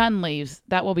my son leaves,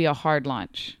 that will be a hard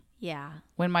launch. Yeah.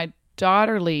 When my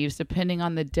daughter leaves, depending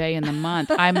on the day and the month,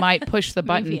 I might push the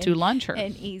button to launch her.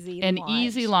 An easy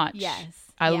Easy launch.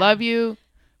 Yes. I Yeah. love you,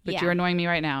 but Yeah. you're annoying me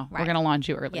right now. We're Right. going to launch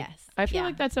you early. Yes. I feel Yeah.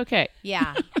 like that's okay.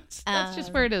 Yeah. That's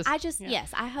just where it is.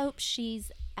 Yes, I hope she's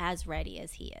as ready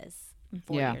as he is in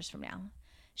 4 Yeah. years from now.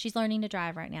 She's learning to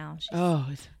drive right now.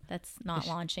 That's not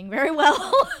launching very well.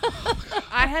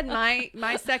 I had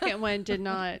my second one did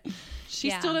not. She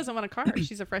Yeah. still doesn't want a car.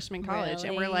 She's a freshman in college,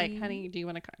 and we're like, Really? honey, do you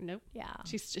want a car? Nope. Yeah.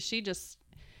 She just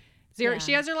zero. Yeah.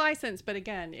 She has her license, but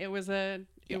again, it was a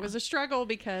struggle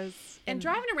because and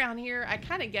driving around here, I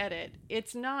kind of get it.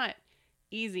 It's not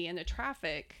easy, and the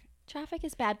traffic Traffic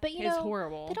is bad, but you is know,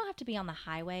 horrible. they don't have to be on the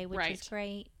highway, which Right. is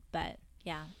great. But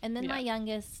yeah, and then Yeah. my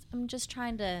youngest, I'm just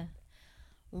trying to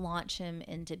launch him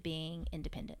into being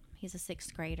independent. He's a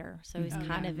 6th grader, so he's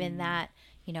kind of in that.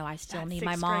 I still That need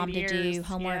my 6th mom grade to do years,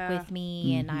 homework yeah. with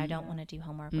me, and I don't want to do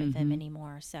homework with him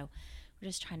anymore. So we're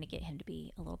just trying to get him to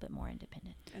be a little bit more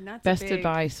independent. and that's Best a big,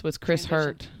 advice was Chris transition.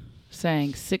 Hurt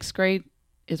saying 6th grade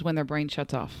is when their brain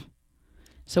shuts off.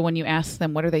 So when you ask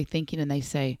them, what are they thinking? And they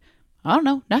say, I don't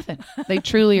know, nothing. They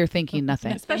truly are thinking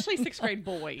nothing. especially 6th grade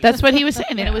boys. That's what he was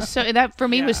saying. And it was that for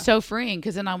me was Yeah. so freeing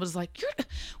because then I was like,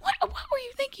 what were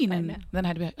you thinking? And then I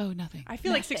had to be like, oh, nothing. I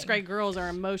feel like 6th grade girls are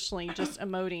emotionally just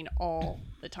emoting all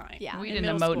the time. Yeah. We in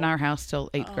didn't middle emote in school. our house till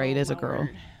 8th grade as a my girl.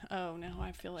 word. Oh no,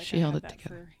 I feel like She I held had it that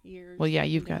together. for years. Well, yeah, up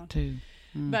you've and got to.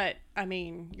 But I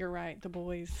mean, you're right. The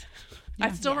boys.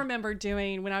 I still remember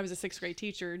doing when I was a 6th grade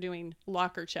teacher doing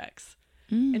locker checks.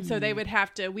 And so they would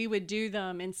we would do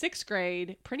them in 6th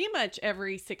grade pretty much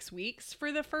every 6 weeks for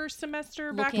the first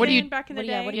semester back What do in you- back in the what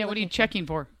do you- day. what do Yeah, what are you checking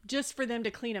for? Just for them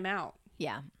to clean them out.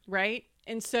 Yeah. Right.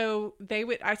 And so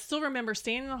I still remember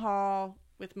standing in the hall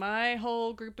with my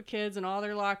whole group of kids and all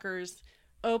their lockers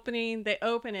they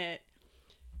open it.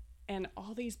 And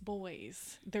all these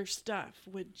boys, their stuff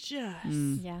would just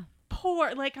Yeah.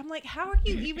 pour. Like, I'm like, how are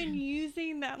you even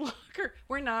using that locker?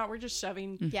 We're not. We're just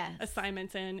shoving Yes.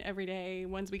 assignments in every day.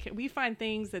 Ones we find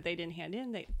things that they didn't hand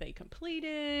in, they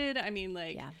completed. I mean,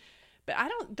 like, Yeah. but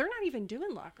they're not even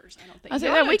doing lockers, I don't think. I say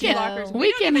Y'all that don't we do can lockers.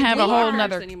 we don't can even have do a whole lockers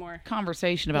nother anymore.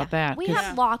 conversation about that. We 'cause-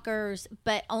 have lockers,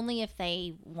 but only if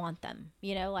they want them.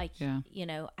 Yeah.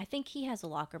 I think he has a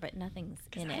locker, but nothing's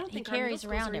in I it. don't He think our carries middle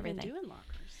schools around are even everything. doing lockers.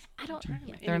 I don't. I'm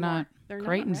trying to they're anymore. not. They're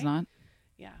Creighton's right? not.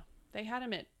 Yeah, they had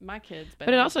them at my kids, But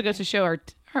it also goes to show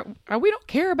we don't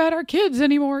care about our kids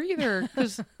anymore either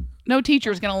because no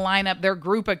teacher is going to line up their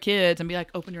group of kids and be like,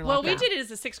 open your well, locker. we did it as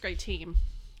a 6th grade team,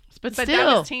 but but still.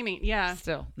 that was teaming. Yeah,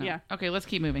 Still. No. Yeah. Okay, let's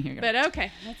keep moving here. but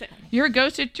okay, that's it. You're a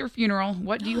ghost at your funeral.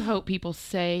 What do you hope people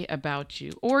say about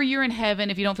you? Or you're in heaven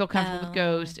if you don't feel comfortable with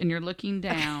ghosts and you're looking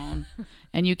down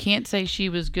and you can't say she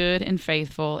was good and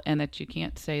faithful and that you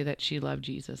can't say that she loved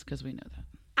Jesus because we know that.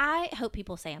 I hope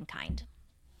people say I'm kind.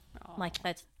 Like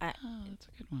that's Oh, that's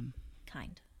a good one.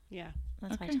 kind. Yeah.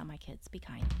 That's why I tell my kids, be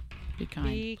kind. Be kind.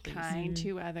 Be kind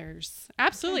to others.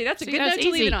 Absolutely. That's a See, good that's note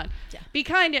to leave easy. it on. Yeah. Be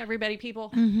kind to everybody, people.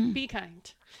 Be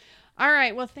kind. All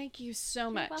right. Well, thank you so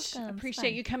much. welcome. It's Appreciate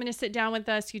fun. you coming to sit down with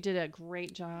us. You did a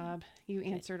great job. You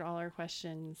answered all our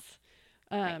questions.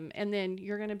 And then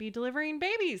you're going to be delivering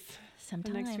babies the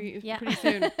Sometime. next few, Yeah. pretty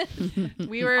soon.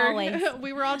 We were Always.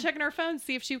 we were all checking our phones,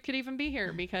 see if she could even be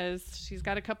here because she's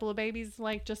got a couple of babies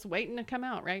like just waiting to come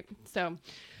out, right? So,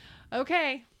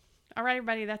 okay. All right,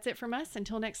 everybody. That's it from us.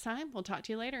 Until next time, we'll talk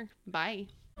to you later. Bye.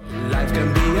 Life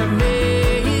can be amazing.